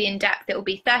 it will be in depth. It will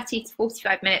be 30 to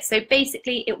 45 minutes. So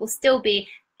basically, it will still be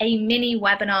a mini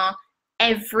webinar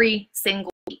every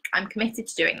single week. I'm committed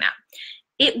to doing that.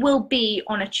 It will be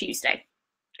on a Tuesday,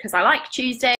 because I like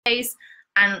Tuesdays,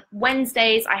 and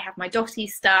Wednesdays I have my dotty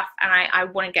stuff, and I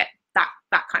want to get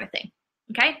that kind of thing.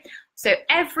 Okay, so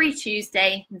every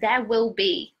Tuesday there will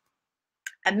be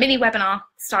a mini webinar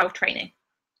style training.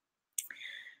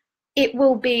 It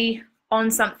will be on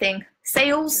something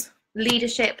sales,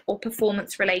 leadership, or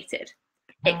performance related.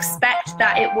 Expect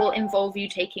that it will involve you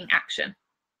taking action,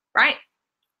 right?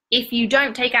 If you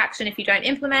don't take action, if you don't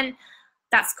implement,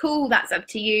 that's cool, that's up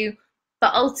to you.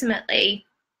 But ultimately,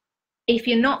 if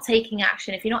you're not taking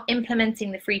action, if you're not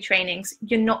implementing the free trainings,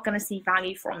 you're not going to see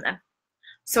value from them.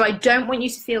 So I don't want you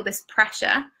to feel this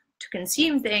pressure to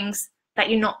consume things that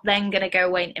you're not then going to go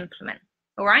away and implement.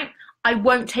 All right? I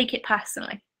won't take it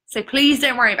personally. So please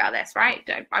don't worry about this, right?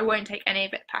 I won't take any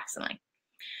of it personally.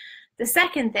 The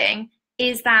second thing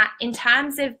is that in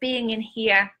terms of being in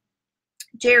here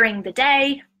during the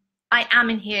day, I am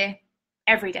in here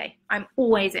every day. I'm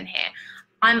always in here.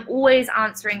 I'm always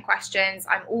answering questions.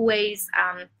 I'm always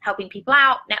helping people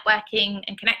out, networking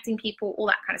and connecting people, all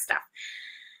that kind of stuff.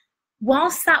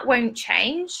 Whilst that won't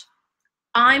change,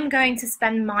 I'm going to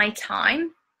spend my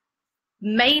time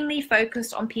mainly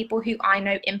focused on people who I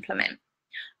know implement.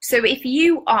 So if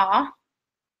you are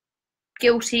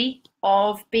guilty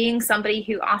of being somebody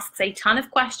who asks a ton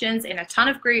of questions in a ton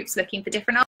of groups looking for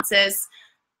different answers,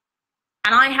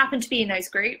 and I happen to be in those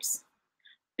groups,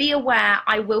 be aware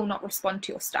I will not respond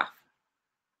to your stuff.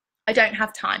 I don't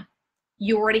have time.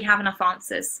 You already have enough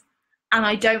answers. And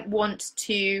I don't want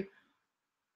to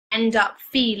end up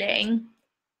feeling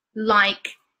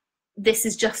like this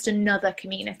is just another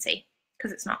community,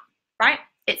 because it's not, right?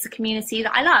 It's a community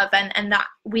that I love and that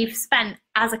we've spent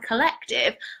as a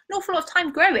collective an awful lot of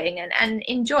time growing and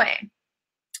enjoying.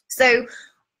 So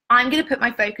I'm going to put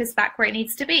my focus back where it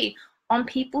needs to be, on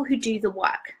people who do the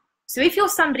work. So if you're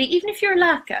somebody, even if you're a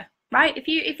lurker, right?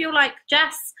 If you're like,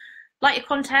 Jess, like your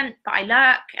content, but I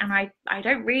lurk and I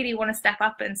don't really want to step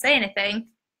up and say anything,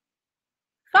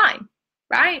 fine,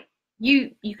 right?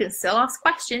 You can still ask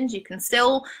questions, you can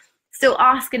still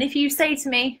ask. And if you say to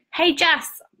me, hey Jess,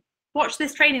 watched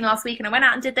this training last week and I went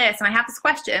out and did this and I have this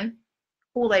question,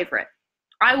 all over it.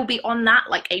 I will be on that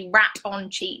like a rat on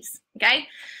cheese, okay?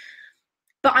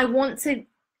 But I want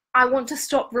to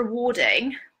stop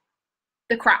rewarding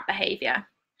the crap behavior.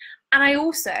 And I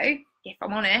also, if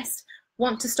I'm honest,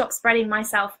 want to stop spreading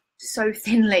myself so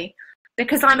thinly,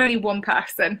 because I'm only one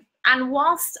person. And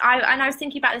whilst I was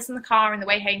thinking about this in the car on the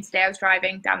way home today, I was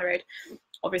driving down the road.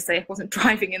 Obviously, I wasn't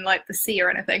driving in like the sea or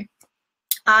anything.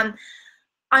 I'm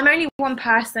only one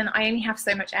person. I only have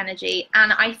so much energy.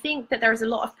 And I think that there is a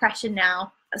lot of pressure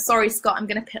now. Sorry, Scott, I'm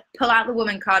going to pull out the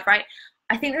woman card, right?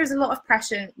 I think there's a lot of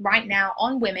pressure right now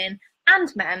on women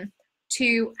and men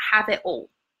to have it all,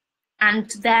 and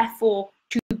therefore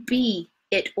to be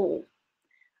it all.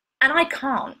 And I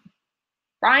can't,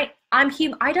 right? I'm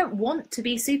human. I don't want to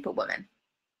be Superwoman.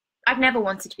 I've never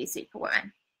wanted to be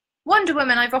Superwoman. Wonder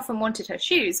Woman, I've often wanted her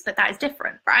shoes, but that is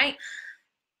different, right?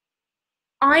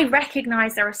 I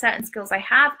recognize there are certain skills I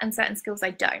have and certain skills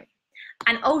I don't.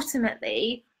 And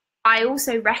ultimately, I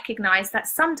also recognize that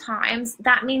sometimes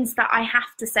that means that I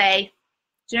have to say,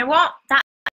 do you know what? That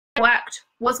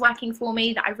was working for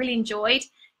me, that I really enjoyed,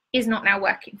 is not now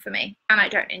working for me, and I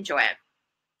don't enjoy it.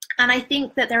 And I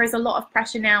think that there is a lot of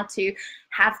pressure now to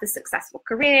have the successful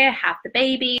career, have the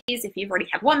babies. If you've already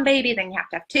had one baby, then you have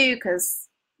to have two, because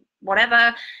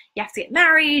whatever, you have to get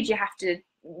married, you have to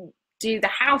do the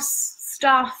house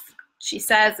stuff. She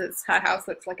says it's her house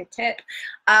looks like a tip.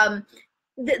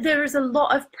 There is a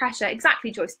lot of pressure,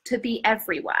 exactly, Joyce, to be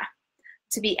everywhere,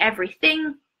 to be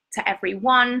everything, to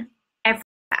everyone, everywhere.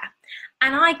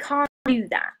 And I can't do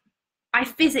that. I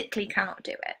physically cannot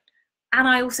do it. And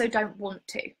I also don't want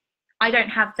to. I don't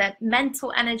have the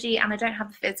mental energy and I don't have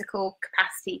the physical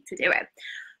capacity to do it.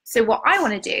 So what I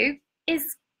want to do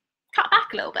is cut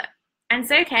back a little bit and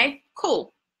say, okay,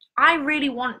 cool. I really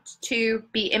want to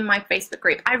be in my Facebook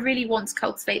group. I really want to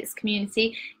cultivate this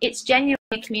community. It's genuinely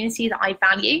a community that I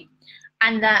value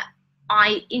and that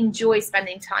I enjoy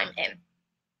spending time in.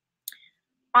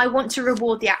 I want to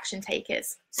reward the action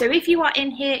takers. So if you are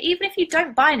in here, even if you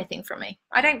don't buy anything from me,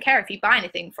 I don't care if you buy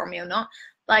anything from me or not,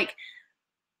 like,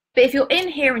 but if you're in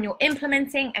here and you're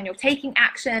implementing and you're taking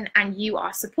action and you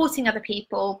are supporting other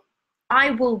people,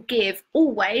 I will give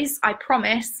always, I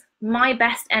promise, my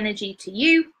best energy to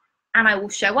you, and I will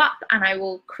show up and I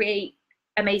will create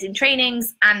amazing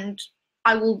trainings and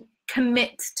I will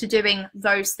commit to doing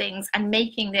those things and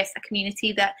making this a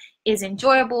community that is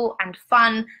enjoyable and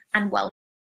fun and well.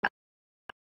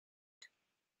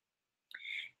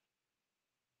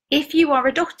 If you are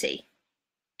a dotty,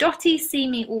 dotties see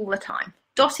me all the time.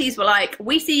 Dotties were like,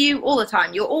 we see you all the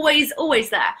time. You're always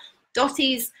there.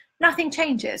 Dotties, nothing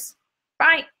changes,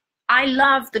 right? I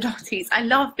love the dotties. I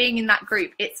love being in that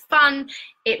group. It's fun.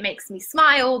 It makes me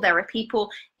smile. There are people,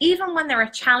 even when there are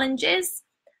challenges,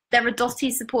 there are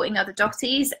dotties supporting other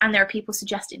dotties, and there are people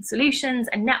suggesting solutions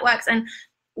and networks. And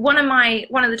one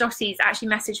of the dotties actually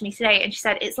messaged me today, and she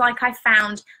said, it's like I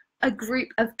found a group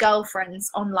of girlfriends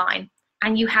online,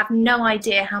 and you have no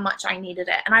idea how much I needed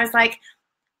it. And I was like,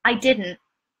 I didn't,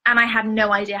 and I had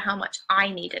no idea how much I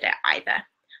needed it either.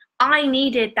 I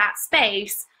needed that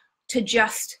space to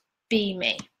just be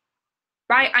me,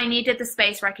 right? I needed the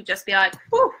space where I could just be like,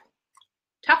 whew,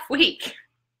 tough week.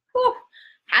 Whew,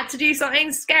 had to do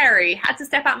something scary, had to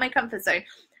step out my comfort zone.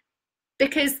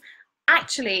 Because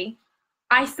actually,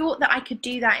 I thought that I could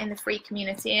do that in the free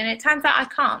community, and it turns out I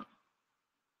can't.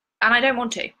 And I don't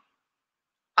want to.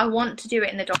 I want to do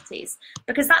it in the Dotties,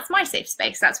 because that's my safe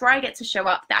space. That's where I get to show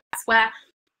up. That's where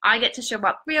I get to show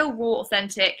up real, raw,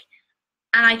 authentic,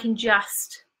 and I can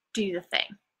just do the thing,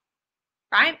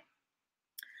 right?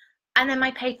 And then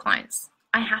my paid clients,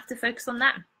 I have to focus on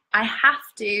them. I have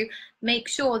to make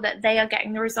sure that they are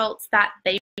getting the results that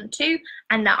they want to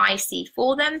and that I see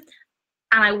for them.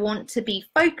 And I want to be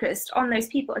focused on those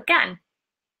people, again,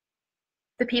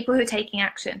 the people who are taking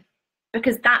action,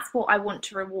 because that's what I want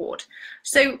to reward.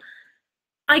 So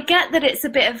I get that it's a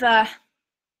bit of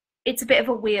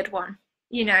a weird one,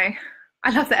 you know. I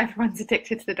love that everyone's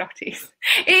addicted to the Dotties.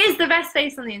 It is the best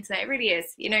space on the internet. It really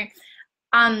is, you know.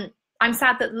 I'm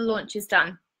sad that the launch is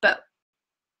done, but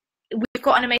we've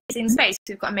got an amazing space.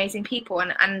 We've got amazing people,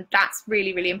 and that's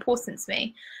really, really important to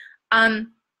me. And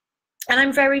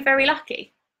I'm very, very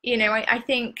lucky. You know, I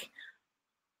think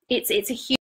it's just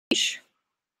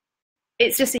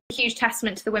a huge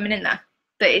testament to the women in there,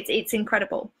 that it's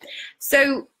incredible.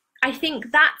 So I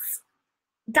think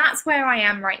that's where I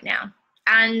am right now.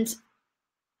 And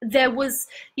there were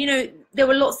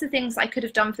lots of things I could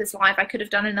have done for this live. I could have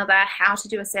done another how to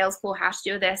do a sales call, how to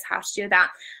do this, how to do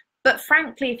that. But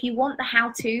frankly, if you want the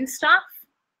how-to stuff,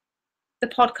 the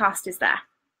podcast is there.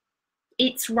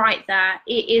 It's right there.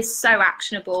 It is so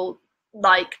actionable.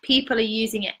 Like, people are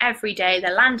using it every day.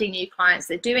 They're landing new clients.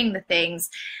 They're doing the things,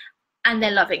 and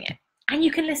they're loving it. And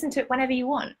you can listen to it whenever you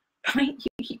want, right?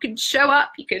 You can show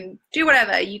up. You can do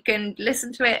whatever. You can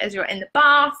listen to it as you're in the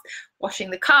bath,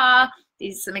 washing the car.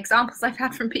 These are some examples I've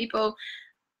had from people.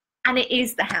 And it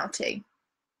is the how-to.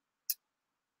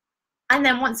 And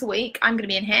then once a week, I'm going to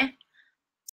be in here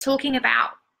talking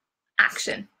about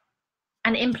action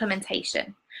and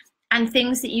implementation and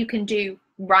things that you can do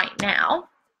right now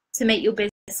to make your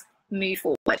business move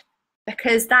forward,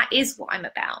 because that is what I'm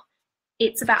about.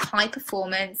 It's about high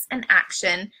performance and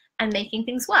action and making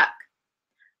things work.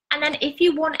 And then if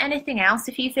you want anything else,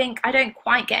 if you think I don't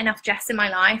quite get enough Jess in my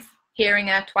life, hearing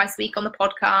her twice a week on the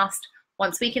podcast,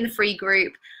 once a week in the free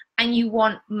group, and you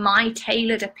want my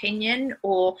tailored opinion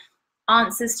or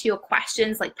answers to your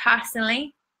questions, like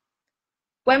personally,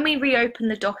 when we reopen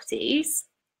the Dotties,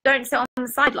 don't sit on the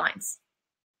sidelines.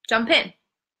 Jump in,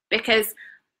 because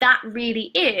that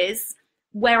really is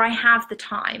where I have the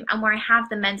time and where I have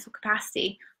the mental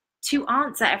capacity to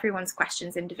answer everyone's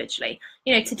questions individually.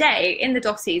 You know, today in the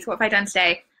Dotties, what have I done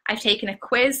today? I've taken a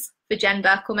quiz for Jen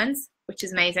Berkelmans, which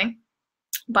is amazing.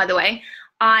 By the way,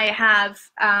 I have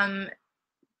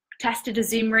tested a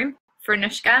Zoom room for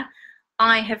Anushka.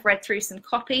 I have read through some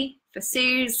copy for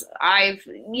Suze. I've,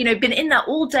 been in there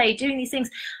all day doing these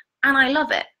things, and I love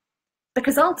it,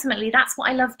 because ultimately that's what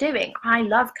I love doing. I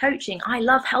love coaching. I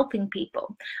love helping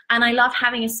people, and I love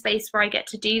having a space where I get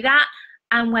to do that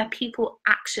and where people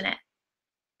action it.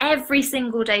 Every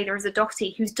single day there is a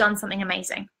Dottie who's done something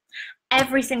amazing.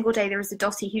 Every single day there is a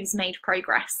Dottie who's made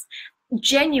progress.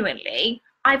 Genuinely,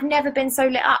 I've never been so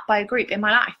lit up by a group in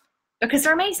my life, because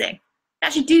they're amazing. They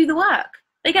actually do the work.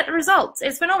 They get the results.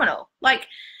 It's phenomenal. Like,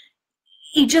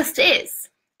 it just is.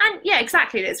 And yeah,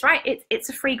 exactly, it is, right? It's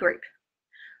a free group.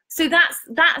 So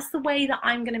that's the way that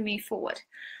I'm going to move forward.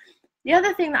 The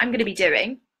other thing that I'm going to be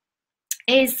doing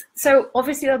is, so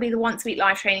obviously there'll be the once a week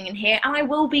live training in here, and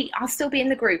I'll still be in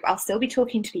the group. I'll still be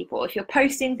talking to people. If you're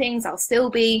posting things, I'll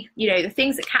still be, the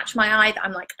things that catch my eye that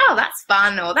I'm like, oh, that's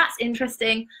fun, or that's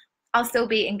interesting, I'll still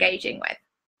be engaging with.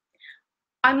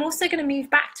 I'm also going to move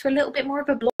back to a little bit more of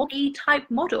a bloggy type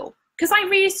model, because I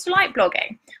really used to like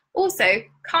blogging. Also,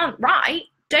 can't write.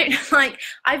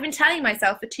 I've been telling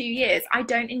myself for 2 years, I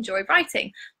don't enjoy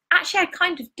writing. Actually, I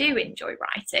kind of do enjoy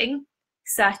writing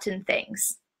certain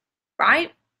things,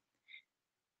 right?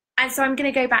 And so I'm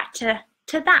going to go back to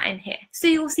that in here. So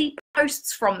you'll see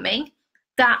posts from me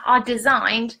that are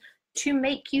designed to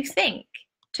make you think,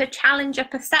 to challenge a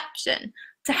perception,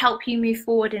 to help you move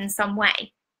forward in some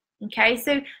way. Okay,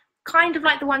 so kind of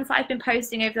like the ones that I've been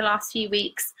posting over the last few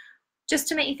weeks, just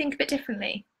to make you think a bit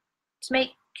differently, to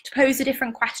pose a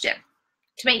different question,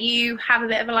 to make you have a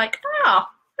bit of a like,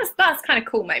 that's kind of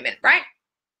cool moment, right?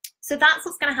 So that's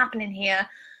what's going to happen in here.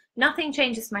 Nothing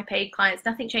changes for my paid clients,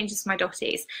 nothing changes for my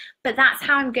Dotties, but that's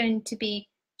how I'm going to be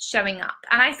showing up.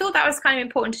 And I thought that was kind of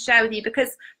important to share with you,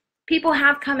 because people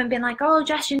have come and been like, oh,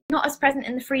 Jess, you're not as present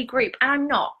in the free group. And I'm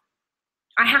not.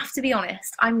 I have to be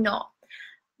honest, I'm not.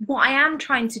 What I am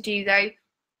trying to do, though,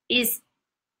 is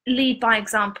lead by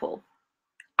example.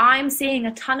 I'm seeing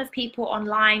a ton of people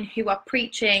online who are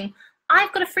preaching,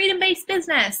 I've got a freedom-based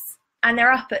business, and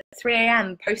they're up at 3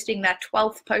 a.m. posting their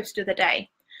 12th post of the day.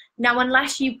 Now,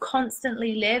 unless you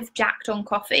constantly live jacked on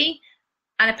coffee,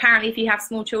 and apparently if you have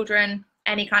small children,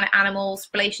 any kind of animals,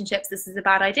 relationships, this is a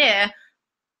bad idea,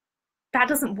 that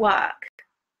doesn't work.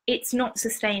 It's not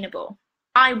sustainable.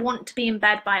 I want to be in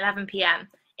bed by 11 p.m.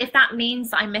 If that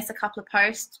means I miss a couple of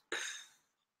posts,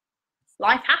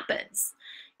 life happens.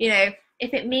 You know,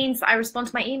 if it means I respond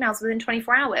to my emails within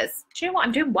 24 hours, do you know what?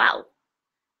 I'm doing well.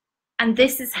 And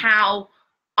this is how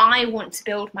I want to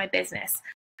build my business.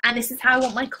 And this is how I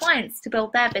want my clients to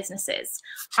build their businesses.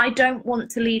 I don't want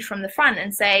to lead from the front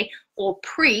and say, or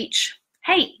preach,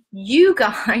 hey, you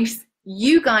guys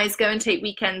go and take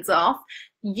weekends off.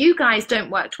 You guys don't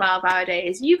work 12-hour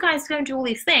days. You guys don't do all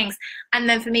these things. And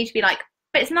then for me to be like,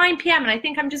 but it's 9 p.m. and I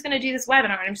think I'm just going to do this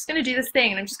webinar and I'm just going to do this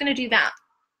thing and I'm just going to do that.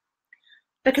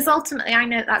 Because ultimately I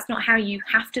know that's not how you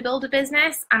have to build a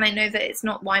business, and I know that it's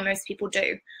not why most people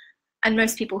do. And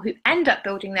most people who end up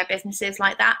building their businesses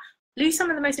like that lose some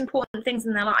of the most important things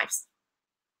in their lives.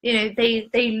 You know, they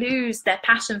lose their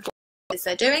passion for what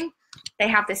they're doing. They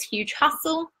have this huge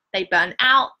hustle, they burn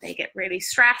out, they get really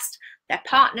stressed, their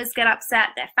partners get upset,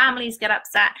 their families get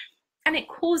upset, and it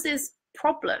causes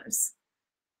problems.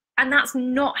 And that's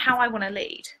not how I want to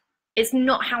lead. It's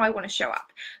not how I want to show up.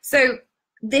 So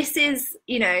this is,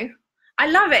 you know, I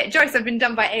love it. Joyce, I've been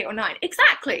done by 8 or 9.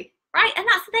 Exactly, right? And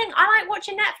that's the thing. I like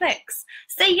watching Netflix.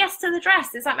 Say Yes to the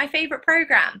Dress is like my favorite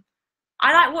program.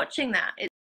 I like watching that. It's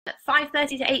at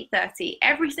 5:30 to 8:30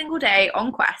 every single day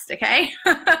on Quest, okay?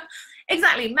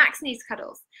 Exactly, Max needs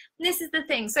cuddles. And this is the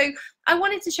thing. So I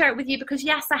wanted to share it with you because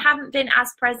yes, I haven't been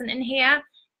as present in here.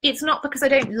 It's not because I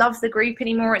don't love the group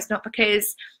anymore. It's not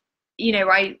because, you know,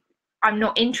 I'm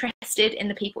not interested in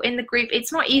the people in the group.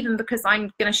 It's not even because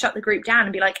I'm going to shut the group down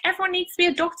and be like, everyone needs to be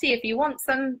a dotty if you want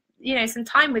some, you know, some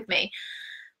time with me.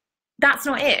 That's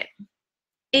not it.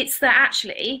 It's that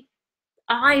actually,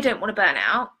 I don't want to burn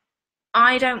out.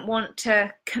 I don't want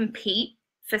to compete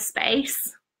for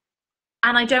space.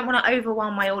 And I don't want to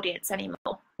overwhelm my audience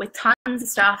anymore with tons of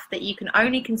stuff that you can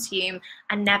only consume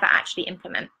and never actually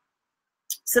implement.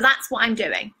 So that's what I'm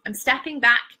doing. I'm stepping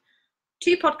back,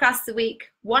 2 podcasts a week,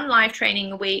 1 live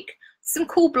training a week, some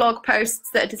cool blog posts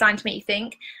that are designed to make you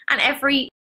think, and every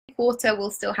quarter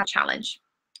we'll still have a challenge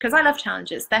because I love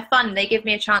challenges. They're fun. They give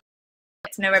me a chance to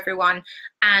get to know everyone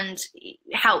and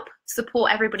help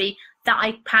support everybody that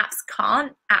I perhaps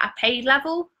can't at a paid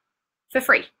level for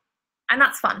free. And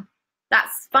that's fun.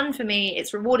 That's fun for me,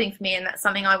 it's rewarding for me, and that's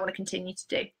something I want to continue to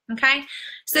do, okay?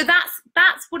 So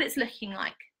that's what it's looking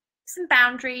like. Some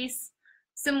boundaries,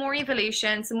 some more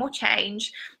evolution, some more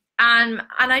change, and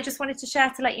I just wanted to share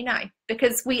to let you know,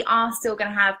 because we are still going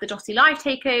to have the Dotty live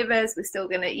takeovers. We're still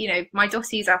going to, you know, my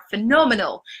Dotties are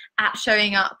phenomenal at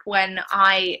showing up when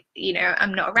I, you know,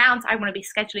 am not around. I want to be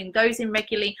scheduling those in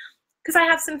regularly because I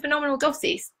have some phenomenal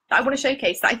Dotties that I want to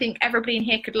showcase that I think everybody in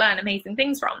here could learn amazing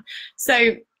things from.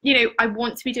 So, you know, I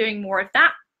want to be doing more of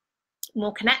that,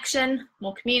 more connection,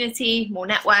 more community, more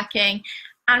networking,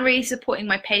 and really supporting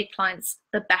my paid clients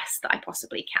the best that I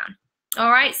possibly can. All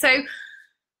right, so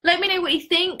let me know what you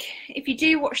think. If you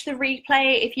do watch the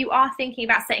replay, if you are thinking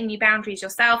about setting new boundaries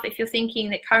yourself, if you're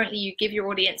thinking that currently you give your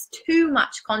audience too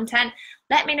much content,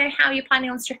 let me know how you're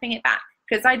planning on stripping it back,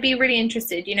 because I'd be really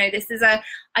interested. You know, this is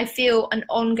I feel an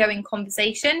ongoing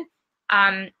conversation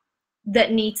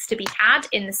that needs to be had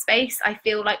in the space. I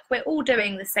feel like we're all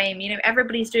doing the same. You know,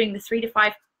 everybody's doing the 3 to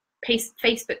 5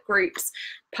 Facebook groups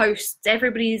posts.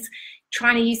 Everybody's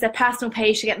trying to use their personal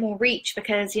page to get more reach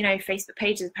because, you know, Facebook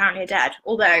pages apparently are dead.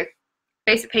 Although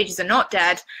Facebook pages are not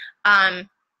dead.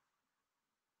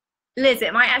 Liz,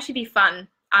 it might actually be fun.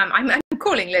 I'm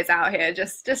calling Liz out here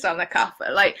just on the cuff.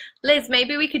 Like, Liz,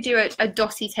 maybe we could do a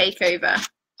Dotty takeover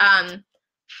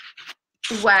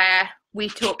where we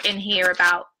talk in here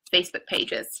about Facebook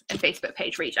pages and Facebook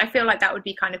page reach. I feel like that would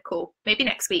be kind of cool. Maybe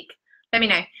next week. Let me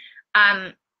know.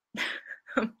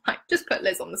 I just put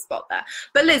Liz on the spot there.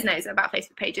 But Liz knows about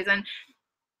Facebook pages, and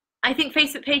I think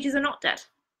Facebook pages are not dead.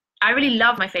 I really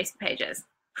love my Facebook pages.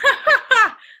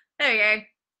 There we go.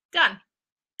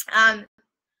 Done.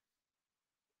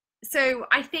 So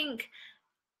I think,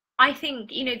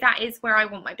 you know, that is where I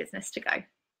want my business to go.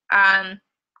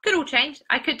 Could all change.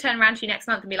 I could turn around to you next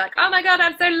month and be like, oh my God,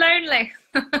 I'm so lonely.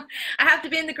 I have to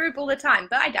be in the group all the time,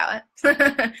 but I doubt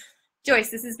it. Joyce,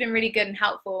 this has been really good and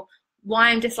helpful. Why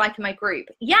I'm disliking my group.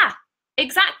 Yeah,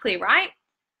 exactly, right?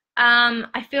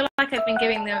 I feel like I've been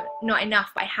giving them not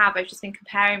enough, but I've just been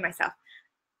comparing myself.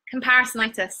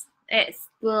 Comparisonitis, it's,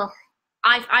 ugh.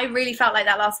 I really felt like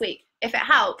that last week. If it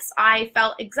helps, I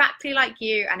felt exactly like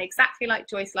you and exactly like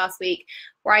Joyce last week,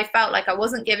 where I felt like I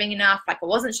wasn't giving enough, like I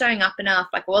wasn't showing up enough,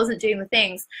 like I wasn't doing the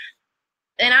things.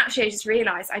 And actually I just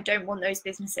realized I don't want those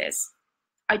businesses.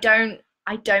 I don't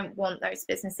want those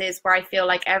businesses where I feel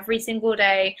like every single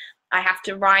day I have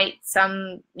to write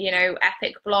some, you know,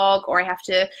 epic blog, or I have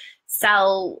to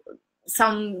sell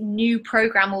some new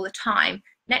program all the time.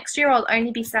 Next year I'll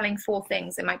only be selling 4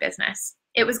 things in my business.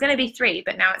 It was going to be 3,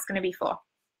 but now it's going to be 4.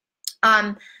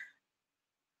 And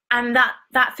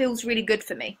that feels really good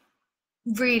for me.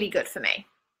 Really good for me.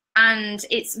 And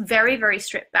it's very, very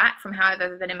stripped back from how I've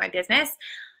ever been in my business.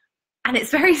 And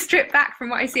it's very stripped back from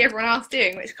what I see everyone else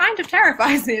doing, which kind of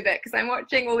terrifies me a bit, because I'm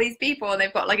watching all these people and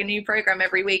they've got like a new program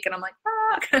every week, and I'm like,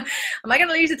 fuck, am I going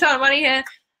to lose a ton of money here?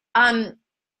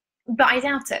 But I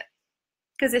doubt it,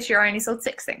 because this year I only sold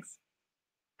 6 things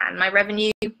and my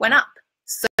revenue went up.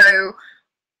 So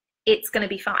it's going to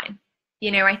be fine. You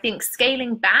know, I think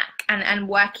scaling back and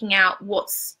working out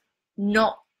what's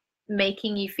not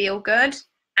making you feel good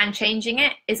and changing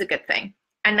it is a good thing.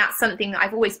 And that's something that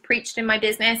I've always preached in my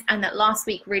business, and that last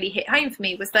week really hit home for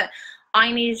me, was that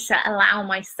I needed to allow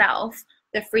myself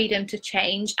the freedom to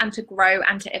change and to grow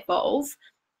and to evolve,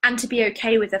 and to be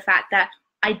okay with the fact that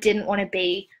I didn't want to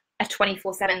be a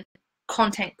 24/7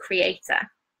 content creator.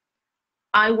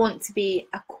 I want to be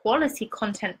a quality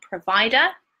content provider.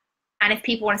 And if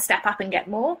people want to step up and get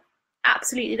more,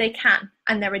 absolutely they can.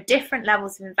 And there are different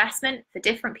levels of investment for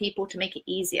different people to make it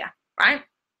easier, right?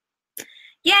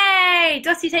 Yay!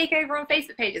 Dotty takeover on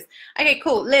Facebook pages. Okay,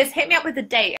 cool. Liz, hit me up with the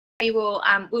date. We'll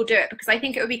do it, because I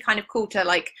think it would be kind of cool to,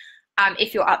 like,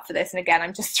 if you're up for this. And again,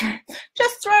 I'm just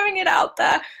throwing it out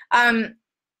there.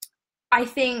 I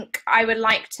think I would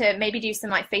like to maybe do some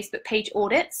like Facebook page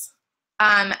audits.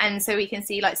 And so we can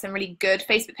see like some really good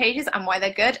Facebook pages and why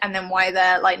they're good, and then why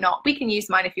they're like not. We can use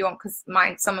mine if you want, because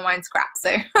some of mine's crap.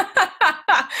 So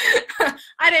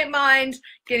I don't mind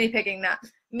guinea pigging that.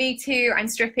 Me too. I'm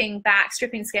stripping,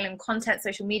 scaling content,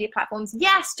 social media platforms.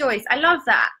 Yes, Joyce, I love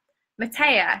that.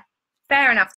 Matea,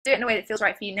 fair enough. Do it in a way that feels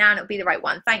right for you now, and it'll be the right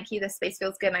one. Thank you. This space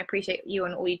feels good, and I appreciate you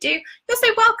and all you do. You're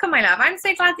so welcome, my love. I'm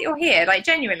so glad that you're here. Like,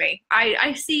 genuinely,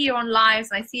 I see you on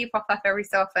lives, and I see you pop up every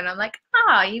so often. I'm like,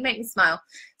 you make me smile.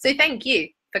 So thank you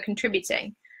for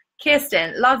contributing.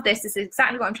 Kirsten, love this. This is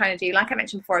exactly what I'm trying to do. Like I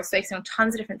mentioned before, I was focusing on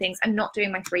tons of different things and not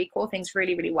doing my 3 core things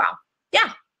really, really well.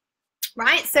 Yeah,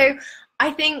 right. So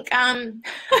I think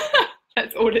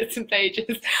let's audit some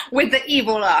pages with the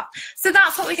evil laugh. So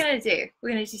that's what we're going to do. We're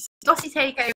going to do some Dotty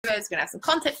takeovers. We're going to have some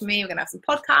content from me. We're going to have some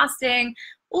podcasting,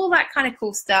 all that kind of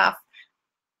cool stuff.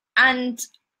 And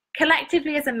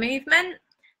collectively as a movement,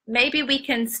 maybe we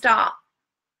can start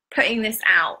putting this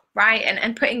out, right?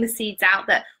 And putting the seeds out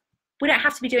that we don't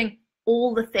have to be doing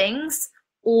all the things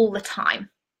all the time.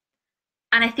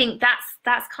 And I think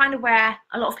that's kind of where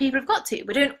a lot of people have got to.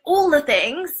 We're doing all the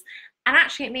things, and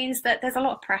actually it means that there's a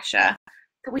lot of pressure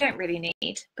that we don't really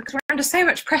need, because we're under so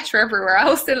much pressure everywhere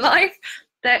else in life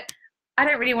that I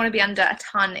don't really want to be under a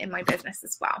ton in my business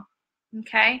as well.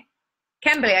 Okay,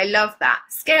 Kimberly, I love that.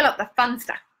 Scale up the fun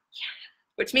stuff.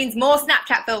 Yeah. Which means more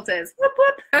Snapchat filters. Whoop,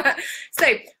 whoop.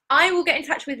 So I will get in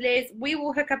touch with Liz. We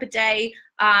will hook up a day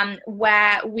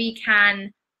where we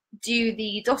can do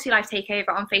the Dotty Life takeover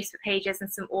on Facebook pages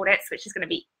and some audits, which is going to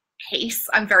be ace.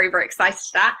 I'm very, very excited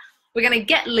to that. We're going to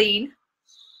get lean,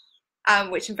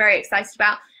 which I'm very excited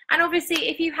about. And obviously,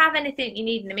 if you have anything you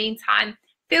need in the meantime,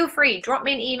 feel free, drop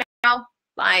me an email.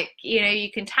 Like, you know,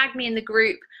 you can tag me in the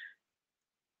group.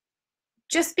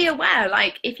 Just be aware,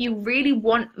 like, if you really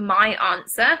want my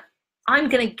answer, I'm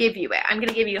going to give you it. I'm going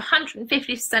to give you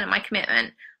 150% of my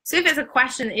commitment. So if it's a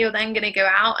question that you're then going to go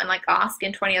out and like ask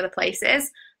in 20 other places,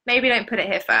 maybe don't put it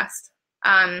here first.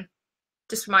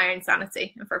 Just for my own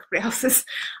sanity and for everybody else's.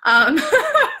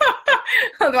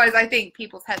 Otherwise, I think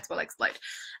people's heads will explode.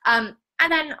 And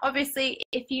then obviously,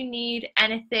 if you need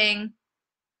anything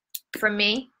from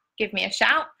me, give me a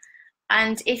shout.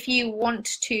 And if you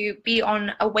want to be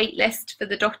on a wait list for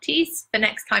the Dotties the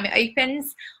next time it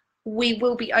opens, we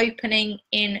will be opening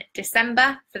in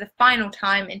December for the final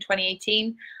time in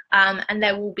 2018. And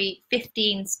there will be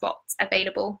 15 spots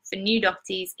available for new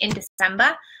Dotties in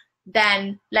December.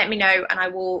 Then let me know and I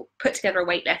will put together a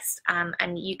wait list,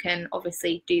 and you can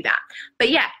obviously do that. But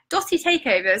yeah, Dotty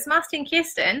takeovers, Master and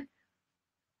Kirsten,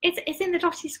 it's in the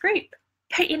Dotties group.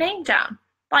 Put your name down.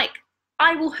 Like,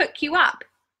 I will hook you up.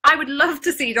 I would love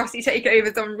to see Dotty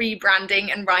takeovers on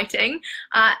rebranding and writing.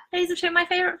 Those are two of my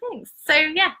favorite things. So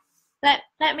yeah,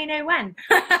 let me know when.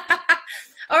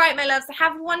 All right, my loves, so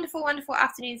have wonderful, wonderful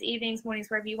afternoons, evenings, mornings,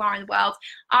 wherever you are in the world.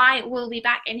 I will be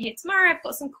back in here tomorrow. I've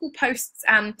got some cool posts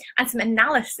and some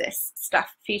analysis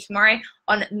stuff for you tomorrow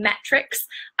on metrics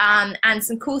and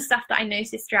some cool stuff that I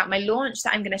noticed throughout my launch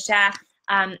that I'm going to share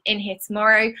in here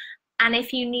tomorrow. And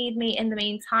if you need me in the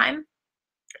meantime,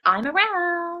 I'm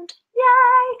around.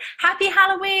 Yay! Happy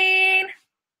Halloween!